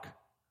rock.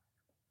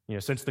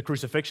 Since the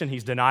crucifixion,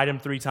 he's denied him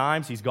 3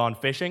 times. He's gone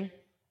fishing.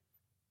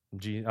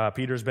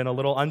 Peter's been a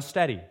little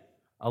unsteady,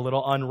 a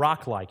little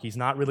unrock-like. He's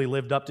not really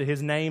lived up to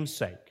his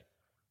namesake.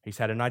 He's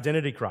had an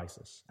identity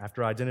crisis.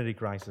 After identity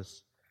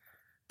crisis,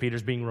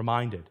 Peter's being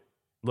reminded,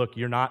 look,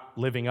 you're not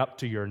living up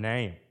to your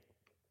name.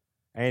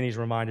 And he's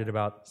reminded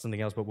about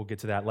something else, but we'll get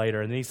to that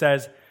later. And then he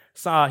says,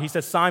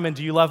 Simon,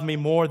 do you love me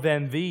more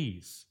than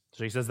these?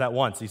 So he says that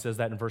once. He says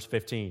that in verse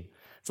 15.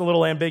 It's a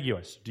little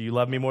ambiguous. Do you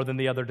love me more than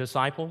the other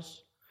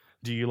disciples?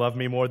 Do you love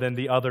me more than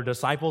the other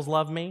disciples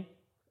love me?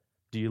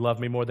 Do you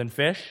love me more than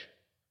fish?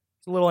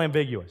 It's a little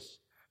ambiguous.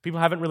 People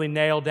haven't really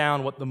nailed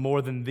down what the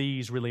more than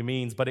these really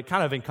means, but it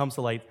kind of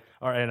encapsulates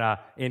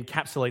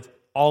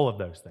all of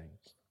those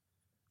things.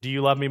 Do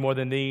you love me more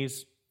than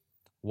these?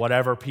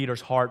 Whatever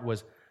Peter's heart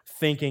was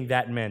thinking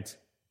that meant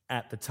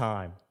at the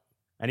time.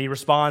 And he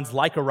responds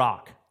like a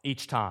rock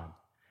each time.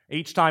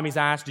 Each time he's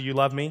asked, do you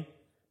love me?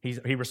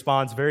 He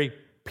responds very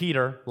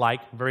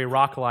Peter-like, very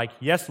rock-like,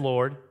 yes,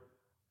 Lord,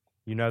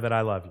 you know that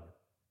I love you.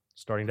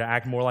 Starting to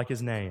act more like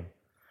his name.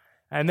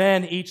 And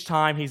then each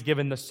time he's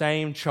given the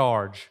same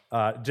charge,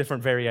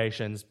 different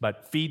variations,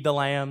 but feed the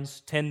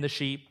lambs, tend the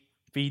sheep,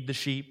 feed the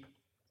sheep.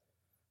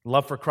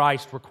 Love for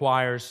Christ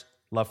requires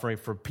love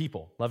for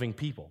people, loving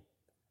people,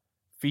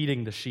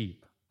 feeding the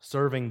sheep,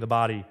 serving the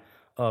body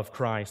of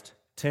Christ,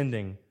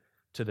 tending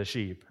to the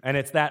sheep. And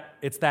it's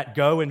that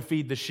go and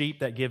feed the sheep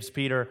that gives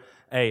Peter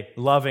a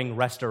loving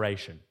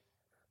restoration.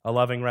 A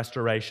loving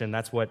restoration.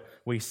 That's what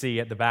we see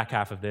at the back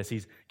half of this.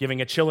 He's given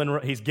a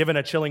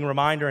chilling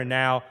reminder, and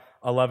now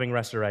a loving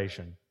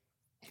restoration.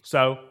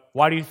 So,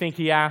 why do you think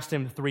he asked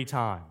him 3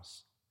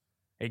 times?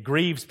 It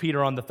grieves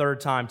Peter on the 3rd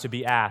time to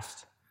be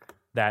asked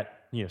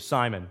that,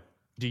 Simon,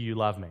 do you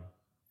love me?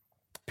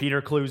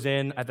 Peter clues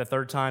in at the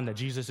 3rd time that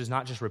Jesus is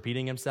not just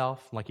repeating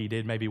himself like he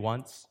did maybe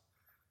once.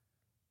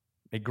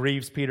 It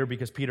grieves Peter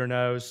because Peter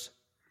knows,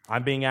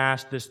 I'm being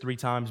asked this 3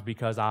 times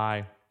because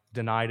I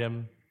denied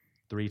him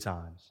 3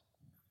 times.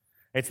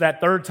 It's that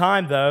 3rd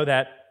time, though,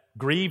 that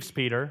grieves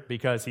Peter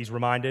because he's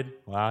reminded,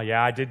 well,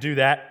 yeah, I did do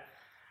that.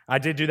 I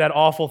did do that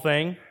awful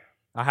thing.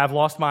 I have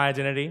lost my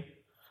identity.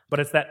 But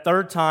it's that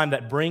 3rd time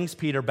that brings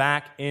Peter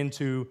back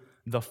into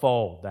the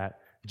fold, that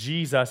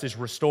Jesus is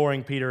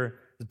restoring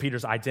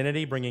Peter's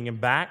identity, bringing him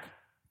back.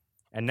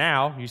 And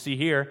now, you see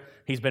here,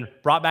 he's been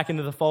brought back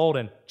into the fold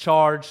and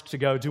charged to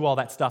go do all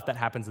that stuff that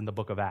happens in the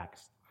book of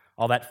Acts.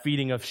 All that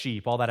feeding of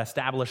sheep, all that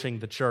establishing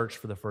the church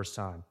for the first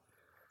time.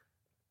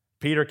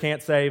 Peter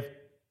can't save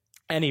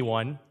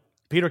anyone.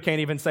 Peter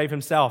can't even save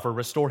himself or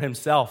restore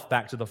himself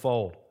back to the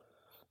fold.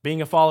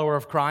 Being a follower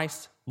of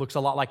Christ looks a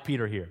lot like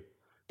Peter here.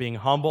 Being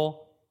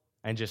humble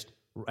and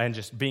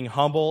just being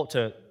humble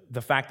to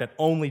the fact that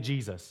only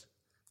Jesus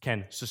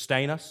can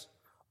sustain us.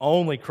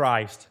 Only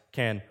Christ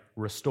can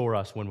restore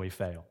us when we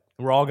fail.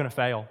 We're all going to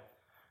fail.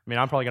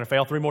 I'm probably going to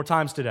fail 3 more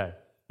times today.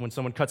 When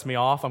someone cuts me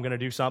off, I'm going to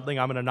do something.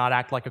 I'm going to not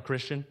act like a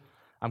Christian.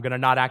 I'm going to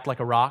not act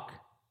like a rock.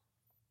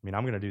 I'm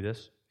going to do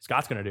this.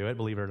 Scott's going to do it,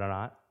 believe it or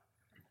not.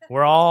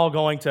 We're all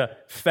going to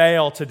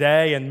fail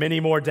today and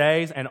many more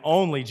days, and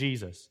only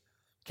Jesus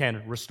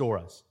can restore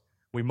us.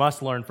 We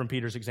must learn from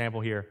Peter's example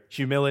here.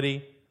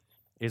 Humility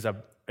is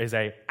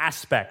a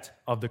aspect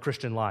of the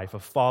Christian life,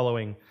 of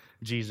following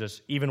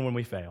Jesus, even when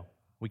we fail.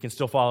 We can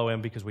still follow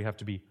him because we have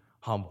to be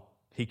humble.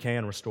 He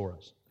can restore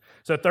us.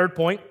 So 3rd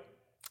point,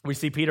 we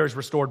see Peter is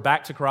restored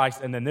back to Christ,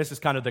 and then this is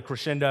kind of the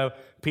crescendo.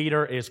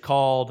 Peter is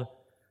called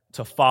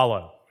to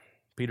follow.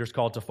 Peter's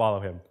called to follow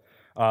him.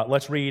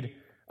 Let's read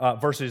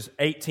verses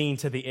 18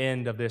 to the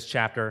end of this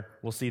chapter.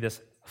 We'll see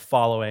this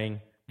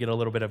following, get a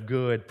little bit of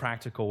good,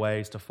 practical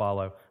ways to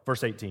follow.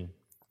 Verse 18.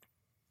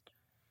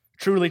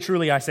 Truly,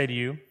 truly, I say to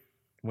you,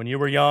 when you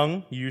were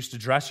young, you used to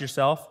dress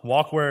yourself,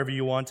 walk wherever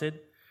you wanted.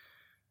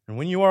 And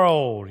when you are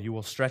old, you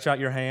will stretch out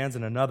your hands,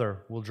 and another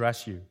will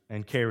dress you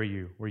and carry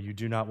you where you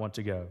do not want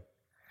to go.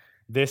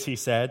 This he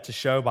said to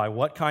show by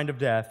what kind of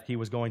death he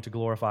was going to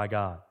glorify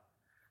God.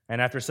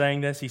 And after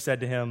saying this, he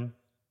said to him,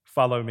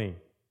 follow me.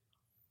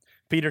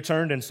 Peter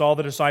turned and saw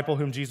the disciple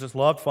whom Jesus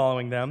loved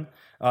following them,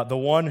 the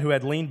one who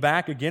had leaned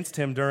back against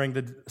him during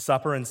the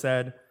supper and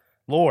said,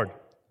 Lord,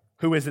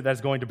 who is it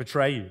that's going to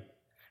betray you?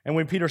 And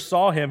when Peter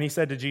saw him, he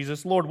said to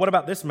Jesus, Lord, what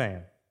about this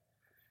man?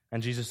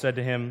 And Jesus said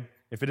to him,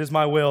 if it is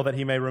my will that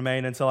he may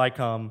remain until I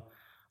come,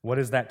 what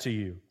is that to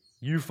you?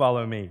 You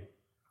follow me.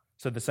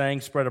 So the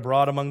saying spread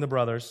abroad among the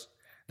brothers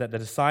that the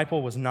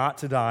disciple was not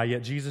to die,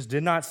 yet Jesus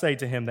did not say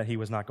to him that he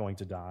was not going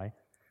to die,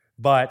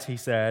 but he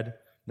said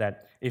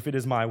that if it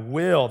is my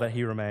will that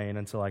he remain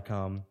until I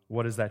come,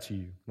 what is that to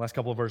you? Last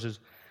couple of verses.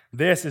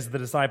 This is the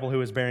disciple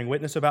who is bearing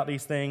witness about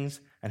these things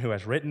and who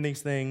has written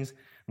these things.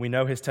 We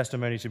know his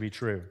testimony to be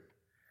true.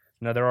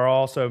 Now there are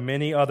also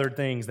many other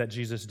things that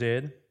Jesus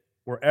did,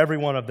 were every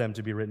one of them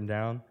to be written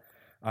down.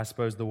 I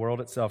suppose the world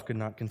itself could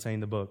not contain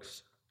the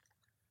books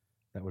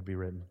that would be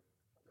written.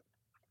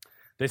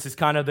 This is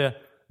kind of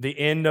the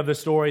end of the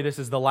story. This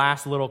is the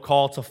last little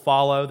call to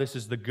follow. This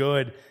is the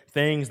good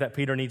things that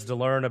Peter needs to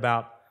learn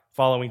about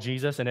following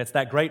Jesus. And it's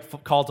that great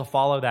call to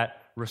follow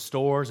that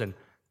restores and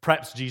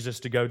preps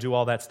Jesus to go do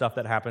all that stuff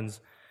that happens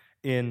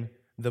in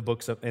the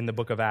book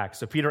of Acts.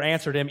 So Peter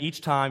answered him each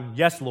time,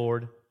 "Yes,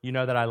 Lord, you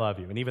know that I love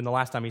you." And even the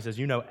last time he says,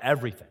 "You know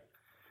everything.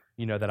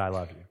 You know that I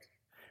love you."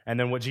 And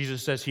then what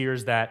Jesus says here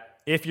is that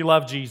if you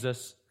love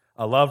Jesus,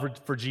 a love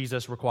for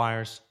Jesus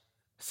requires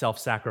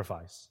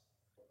self-sacrifice.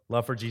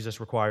 Love for Jesus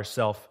requires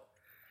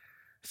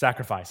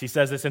self-sacrifice. He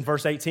says this in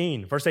verse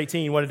 18. Verse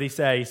 18, what did he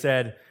say? He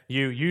said,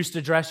 "You used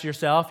to dress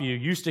yourself, you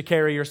used to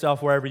carry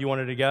yourself wherever you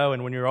wanted to go,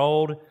 and when you're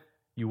old,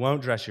 you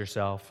won't dress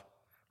yourself,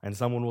 and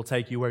someone will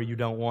take you where you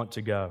don't want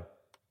to go."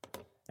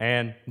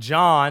 And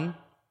John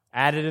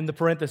added in the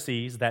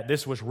parentheses that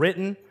this was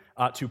written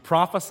to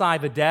prophesy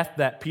the death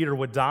that Peter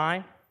would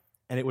die,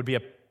 and it would be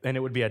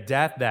a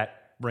death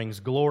that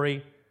brings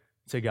glory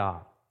to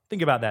God.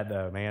 Think about that,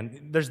 though,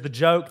 man. There's the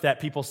joke that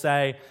people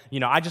say,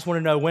 I just want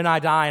to know when I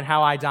die and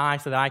how I die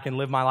so that I can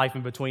live my life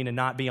in between and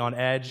not be on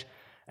edge.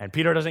 And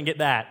Peter doesn't get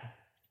that.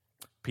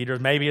 Peter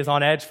maybe is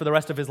on edge for the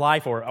rest of his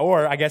life,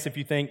 or I guess if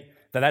you think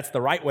that that's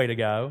the right way to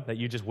go, that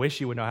you just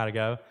wish you would know how to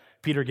go,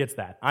 Peter gets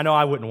that. I know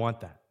I wouldn't want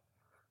that.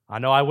 I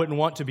know I wouldn't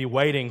want to be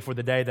waiting for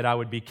the day that I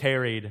would be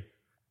carried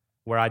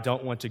where I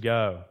don't want to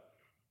go,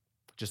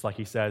 just like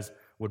he says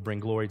would bring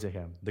glory to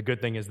him. The good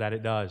thing is that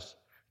it does.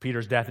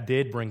 Peter's death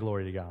did bring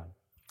glory to God.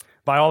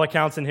 By all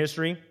accounts in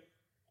history,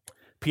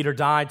 Peter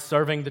died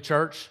serving the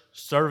church,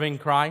 serving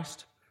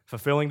Christ,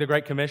 fulfilling the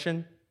Great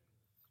Commission,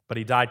 but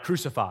he died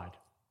crucified,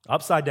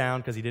 upside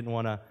down, because he didn't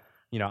want to,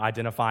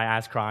 identify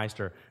as Christ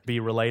or be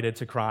related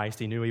to Christ.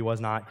 He knew he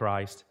was not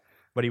Christ,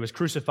 but he was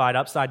crucified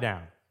upside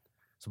down.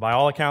 So by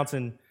all accounts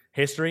in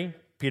history,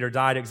 Peter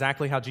died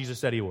exactly how Jesus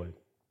said he would.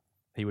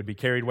 He would be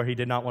carried where he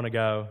did not want to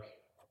go,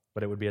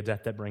 but it would be a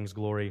death that brings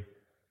glory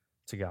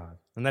to God.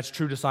 And that's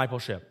true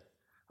discipleship.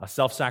 A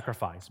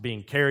self-sacrifice,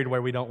 being carried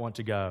where we don't want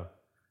to go,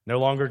 no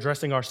longer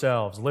dressing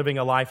ourselves, living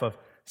a life of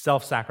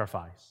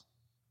self-sacrifice.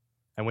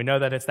 And we know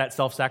that it's that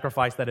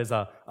self-sacrifice that is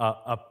a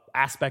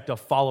aspect of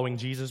following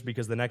Jesus,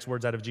 because the next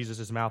words out of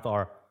Jesus' mouth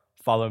are,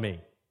 "Follow me."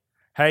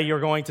 Hey,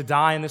 you're going to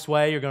die in this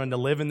way, you're going to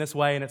live in this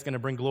way, and it's going to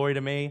bring glory to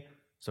me,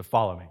 so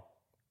follow me.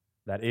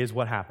 That is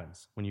what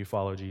happens when you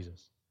follow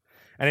Jesus.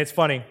 And it's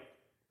funny,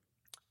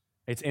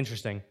 it's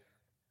interesting.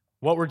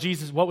 What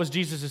was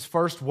Jesus'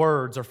 first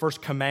words or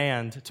first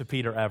command to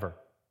Peter ever?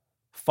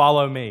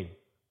 "Follow me,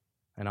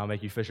 and I'll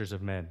make you fishers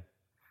of men."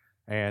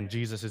 And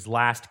Jesus'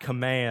 last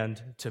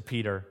command to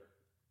Peter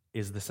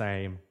is the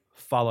same: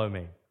 follow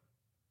me.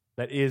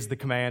 That is the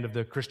command of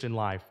the Christian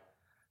life: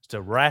 to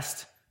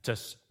rest, to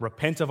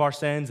repent of our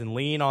sins and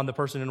lean on the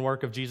person and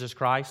work of Jesus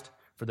Christ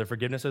for the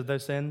forgiveness of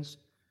those sins,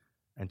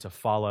 and to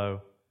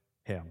follow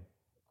him.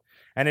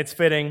 And it's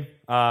fitting,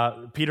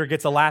 Peter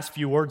gets the last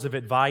few words of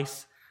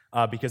advice,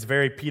 because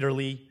very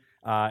Peterly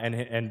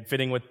and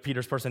fitting with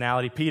Peter's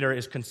personality, Peter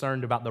is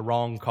concerned about the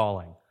wrong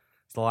calling.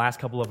 It's the last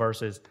couple of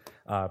verses.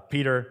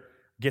 Peter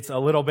gets a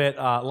little bit,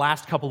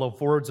 last couple of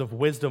words of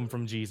wisdom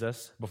from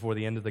Jesus before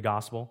the end of the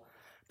gospel.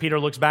 Peter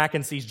looks back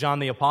and sees John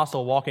the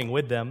Apostle walking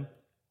with them,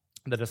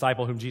 the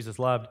disciple whom Jesus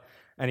loved,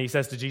 and he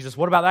says to Jesus,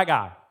 "What about that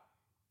guy?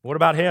 What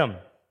about him?"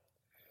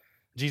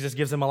 Jesus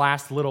gives him a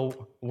last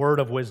little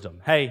word of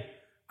wisdom. Hey,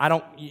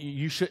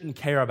 you shouldn't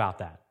care about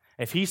that.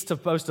 If he's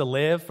supposed to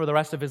live for the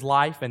rest of his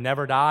life and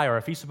never die, or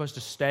if he's supposed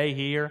to stay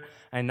here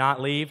and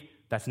not leave,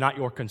 that's not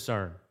your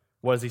concern.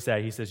 What does he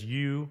say? He says,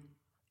 "You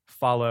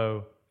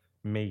follow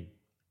me."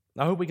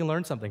 I hope we can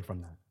learn something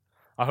from that.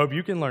 I hope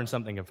you can learn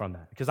something from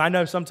that. Because I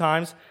know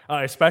sometimes,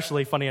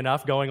 especially funny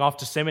enough, going off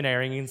to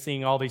seminary and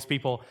seeing all these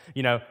people,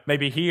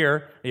 maybe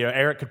here,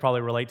 Eric could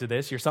probably relate to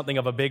this. You're something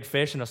of a big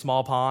fish in a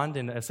small pond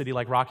in a city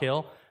like Rock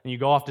Hill, and you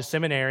go off to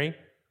seminary,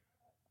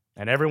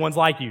 and everyone's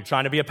like you,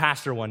 trying to be a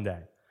pastor one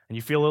day. And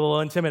you feel a little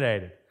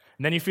intimidated.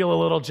 And then you feel a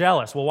little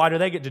jealous. Well, why do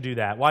they get to do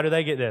that? Why do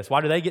they get this? Why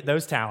do they get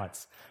those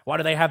talents? Why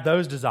do they have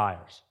those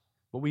desires?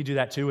 Well, we do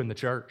that too in the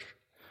church.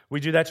 We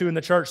do that too in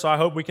the church. So I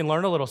hope we can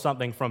learn a little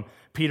something from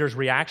Peter's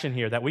reaction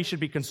here, that we should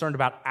be concerned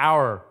about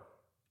our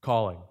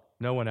calling,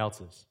 no one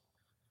else's.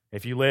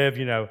 If you live,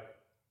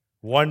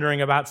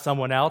 wondering about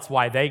someone else,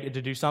 why they get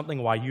to do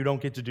something, why you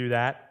don't get to do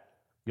that,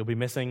 you'll be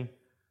missing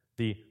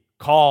the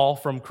call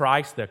from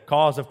Christ, the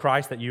cause of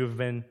Christ that you have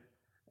been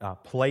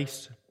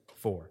placed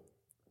for.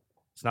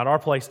 It's not our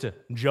place to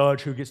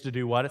judge who gets to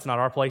do what. It's not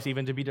our place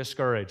even to be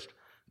discouraged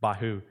by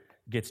who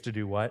gets to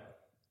do what.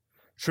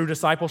 True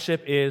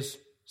discipleship is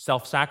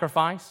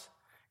self-sacrifice,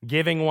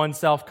 giving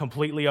oneself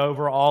completely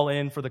over, all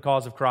in for the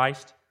cause of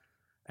Christ,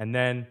 and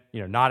then,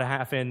 not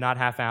half in, not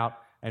half out,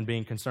 and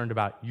being concerned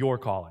about your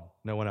calling,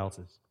 no one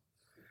else's.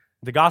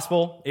 The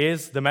gospel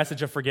is the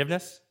message of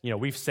forgiveness.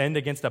 We've sinned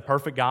against a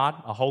perfect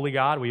God, a holy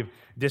God. We've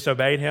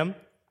disobeyed him,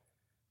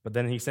 but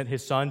then he sent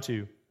his son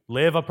to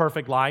live a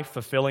perfect life,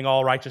 fulfilling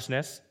all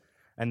righteousness,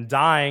 and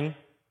dying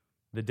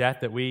the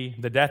death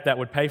that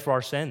would pay for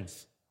our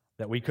sins,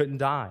 that we couldn't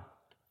die.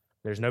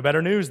 There's no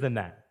better news than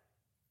that.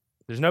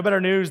 There's no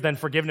better news than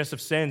forgiveness of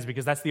sins,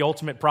 because that's the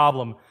ultimate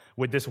problem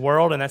with this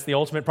world, and that's the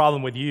ultimate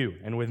problem with you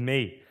and with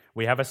me.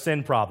 We have a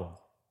sin problem.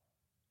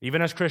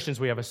 Even as Christians,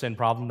 we have a sin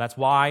problem. That's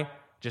why,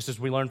 just as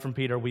we learned from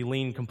Peter, we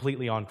lean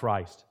completely on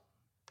Christ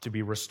to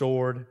be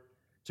restored,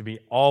 to be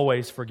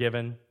always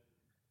forgiven.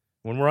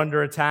 When we're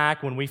under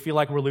attack, when we feel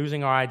like we're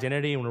losing our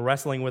identity and we're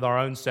wrestling with our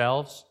own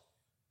selves,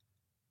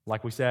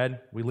 like we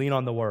said, we lean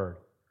on the Word.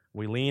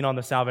 We lean on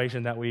the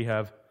salvation that we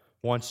have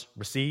once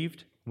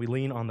received. We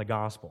lean on the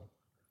gospel.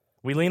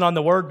 We lean on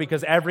the Word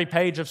because every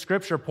page of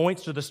Scripture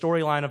points to the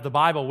storyline of the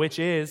Bible, which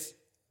is,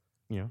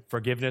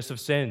 forgiveness of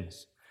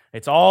sins.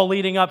 It's all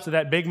leading up to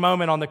that big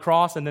moment on the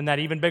cross and then that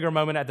even bigger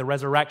moment at the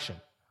resurrection.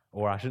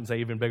 Or I shouldn't say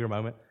even bigger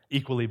moment,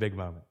 equally big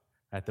moment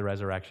at the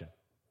resurrection.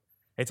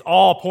 It's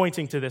all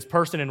pointing to this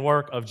person and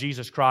work of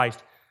Jesus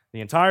Christ.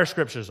 The entire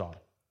Scriptures are.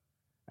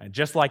 And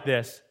just like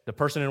this, the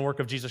person and work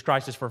of Jesus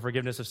Christ is for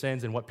forgiveness of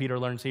sins, and what Peter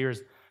learns here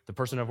is the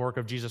person and work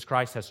of Jesus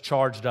Christ has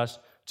charged us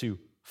to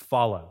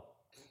follow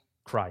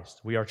Christ.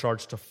 We are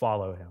charged to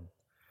follow Him.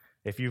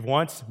 If you've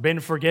once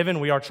been forgiven,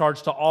 we are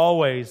charged to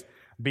always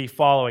be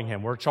following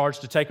Him. We're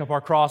charged to take up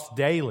our cross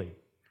daily,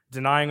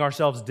 denying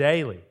ourselves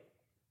daily,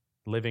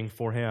 living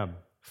for Him,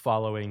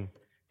 following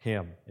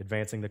Him,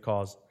 advancing the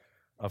cause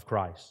of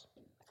Christ.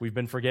 If we've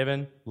been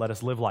forgiven, let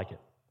us live like it.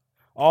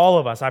 All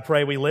of us, I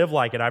pray we live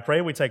like it. I pray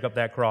we take up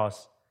that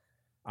cross.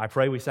 I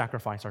pray we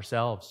sacrifice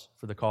ourselves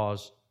for the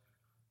cause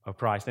of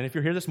Christ. And if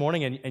you're here this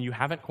morning and you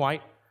haven't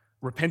quite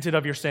repented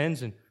of your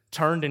sins and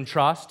turned in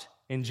trust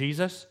in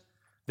Jesus,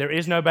 there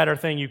is no better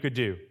thing you could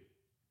do.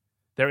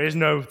 There is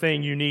no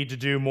thing you need to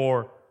do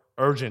more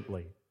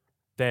urgently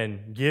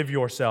than give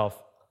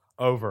yourself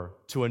over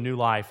to a new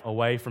life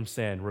away from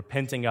sin,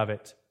 repenting of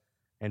it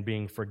and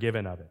being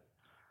forgiven of it.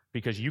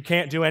 Because you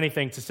can't do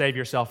anything to save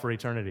yourself for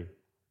eternity.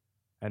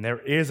 And there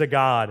is a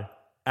God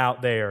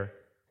out there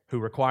who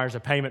requires a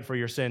payment for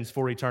your sins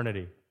for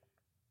eternity.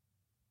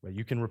 But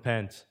you can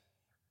repent.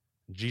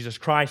 Jesus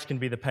Christ can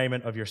be the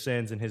payment of your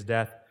sins in His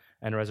death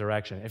and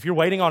resurrection. If you're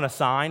waiting on a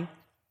sign,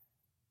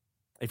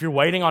 if you're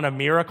waiting on a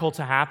miracle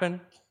to happen,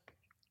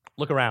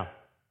 look around.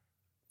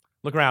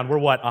 Look around. We're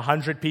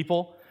 100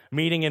 people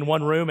meeting in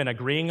one room and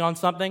agreeing on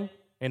something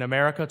in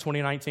America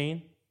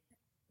 2019?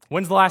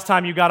 When's the last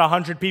time you got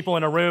 100 people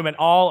in a room and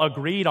all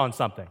agreed on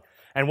something?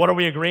 And what are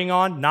we agreeing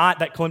on? Not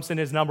that Clemson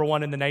is number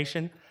one in the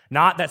nation.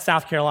 Not that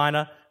South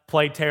Carolina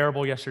played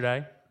terrible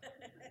yesterday.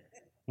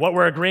 What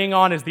we're agreeing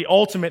on is the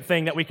ultimate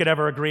thing that we could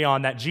ever agree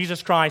on, that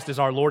Jesus Christ is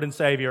our Lord and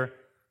Savior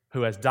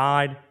who has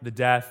died the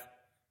death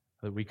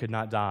that we could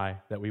not die,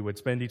 that we would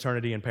spend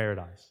eternity in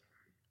paradise.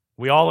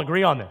 We all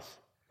agree on this.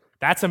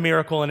 That's a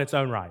miracle in its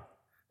own right.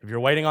 If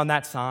you're waiting on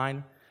that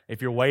sign,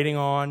 if you're waiting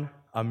on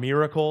a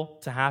miracle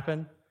to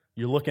happen,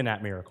 you're looking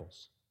at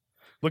miracles.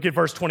 Look at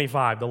verse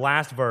 25, the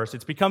last verse.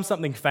 It's become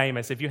something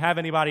famous. If you have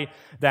anybody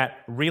that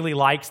really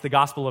likes the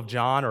Gospel of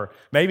John, or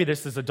maybe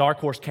this is a dark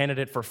horse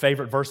candidate for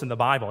favorite verse in the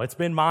Bible, it's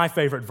been my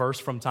favorite verse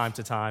from time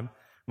to time.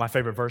 My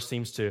favorite verse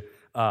seems to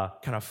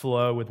kind of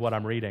flow with what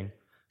I'm reading.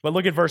 But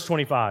look at verse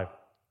 25.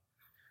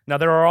 Now,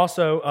 there are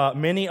also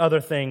many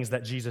other things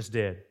that Jesus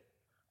did.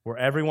 Were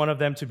every one of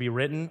them to be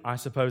written, I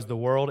suppose the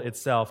world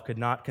itself could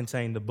not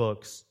contain the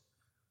books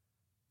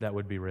that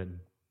would be written.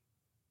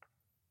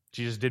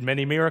 Jesus did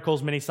many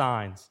miracles, many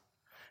signs.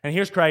 And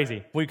here's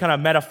crazy. We kind of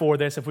metaphor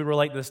this, if we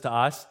relate this to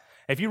us.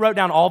 If you wrote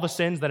down all the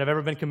sins that have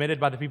ever been committed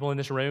by the people in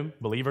this room,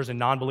 believers and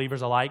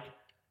non-believers alike,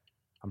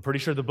 I'm pretty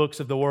sure the books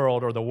of the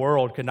world or the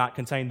world could not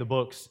contain the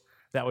books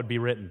that would be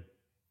written.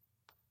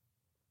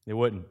 It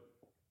wouldn't.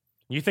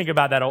 You think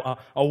about that,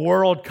 a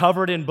world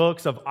covered in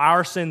books of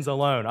our sins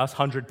alone, us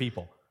 100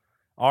 people,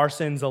 our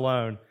sins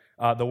alone,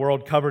 the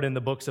world covered in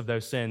the books of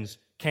those sins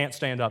can't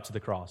stand up to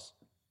the cross.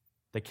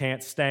 They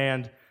can't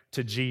stand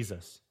to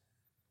Jesus.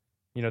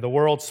 The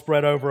world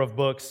spread over of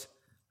books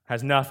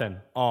has nothing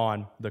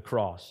on the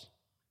cross.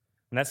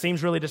 And that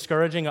seems really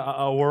discouraging,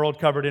 a world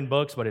covered in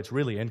books, but it's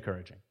really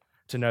encouraging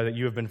to know that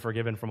you have been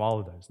forgiven from all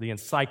of those. The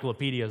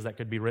encyclopedias that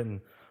could be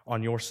written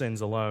on your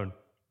sins alone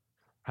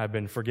have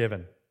been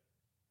forgiven.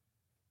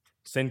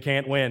 Sin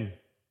can't win.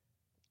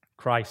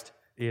 Christ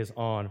is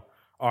on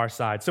our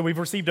side. So we've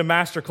received a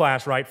master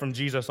class, right, from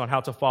Jesus on how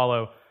to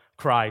follow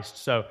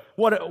Christ. So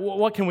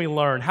what can we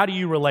learn? How do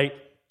you relate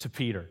to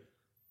Peter?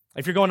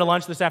 If you're going to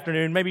lunch this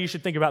afternoon, maybe you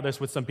should think about this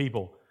with some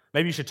people.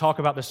 Maybe you should talk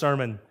about the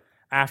sermon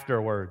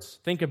afterwards.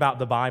 Think about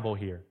the Bible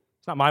here.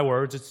 It's not my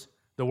words, it's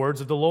the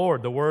words of the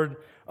Lord, the Word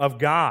of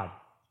God.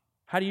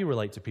 How do you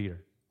relate to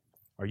Peter?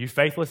 Are you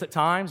faithless at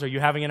times? Are you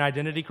having an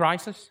identity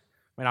crisis?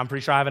 I mean, I'm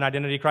pretty sure I have an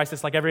identity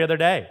crisis like every other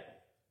day.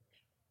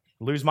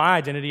 Lose my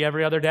identity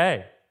every other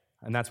day.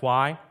 And that's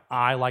why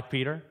I, like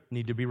Peter,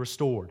 need to be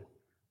restored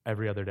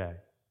every other day.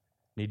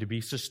 Need to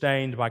be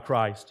sustained by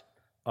Christ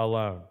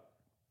alone.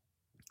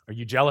 Are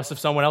you jealous of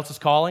someone else's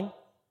calling?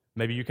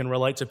 Maybe you can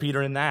relate to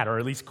Peter in that, or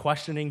at least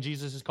questioning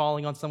Jesus'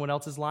 calling on someone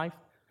else's life.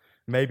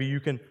 Maybe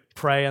you can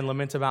pray and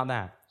lament about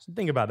that. So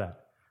think about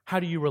that. How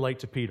do you relate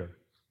to Peter?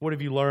 What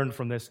have you learned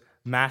from this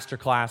master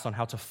class on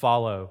how to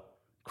follow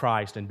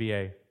Christ and be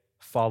a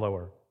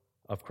follower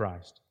of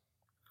Christ?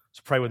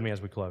 So pray with me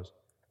as we close.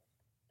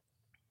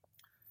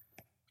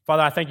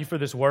 Father, I thank you for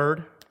this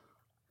word.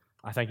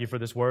 I thank you for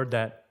this word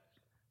that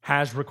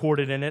has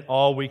recorded in it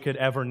all we could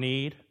ever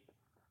need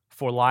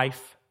for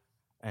life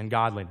and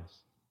godliness.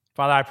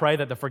 Father, I pray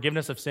that the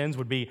forgiveness of sins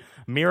would be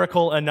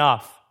miracle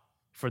enough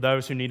for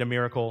those who need a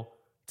miracle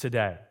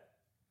today.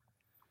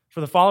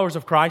 For the followers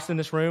of Christ in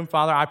this room,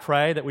 Father, I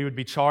pray that we would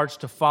be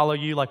charged to follow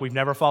you like we've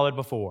never followed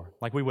before,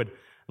 like we would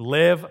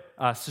live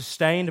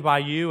sustained by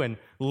you and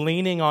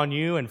leaning on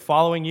you and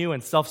following you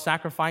and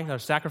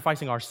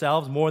sacrificing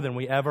ourselves more than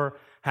we ever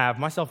have,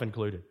 myself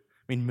included.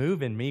 I mean,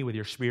 move in me with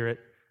your Spirit.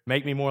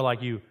 Make me more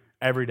like you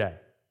every day.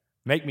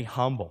 Make me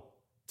humble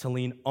to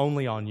lean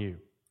only on you.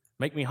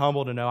 Make me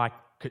humble to know I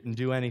couldn't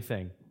do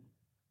anything.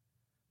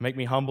 Make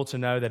me humble to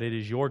know that it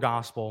is your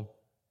gospel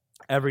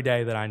every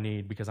day that I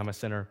need because I'm a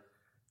sinner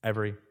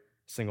every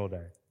single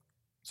day.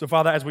 So,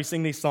 Father, as we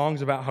sing these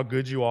songs about how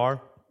good you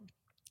are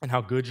and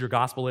how good your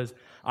gospel is,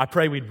 I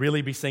pray we'd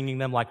really be singing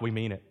them like we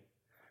mean it.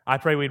 I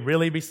pray we'd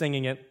really be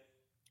singing it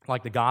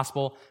like the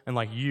gospel and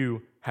like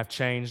you have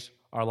changed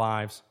our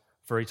lives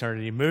for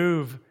eternity.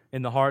 Move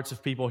in the hearts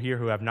of people here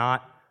who have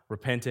not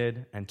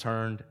repented and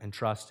turned and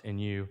trust in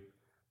you.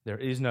 There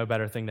is no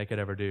better thing they could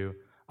ever do.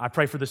 I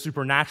pray for the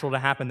supernatural to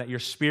happen, that your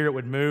Spirit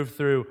would move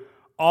through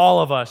all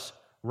of us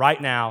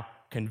right now,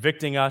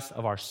 convicting us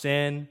of our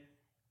sin,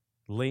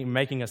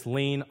 making us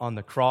lean on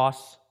the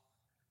cross,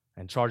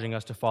 and charging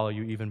us to follow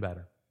you even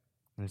better.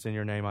 And it's in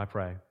your name I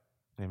pray.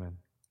 Amen.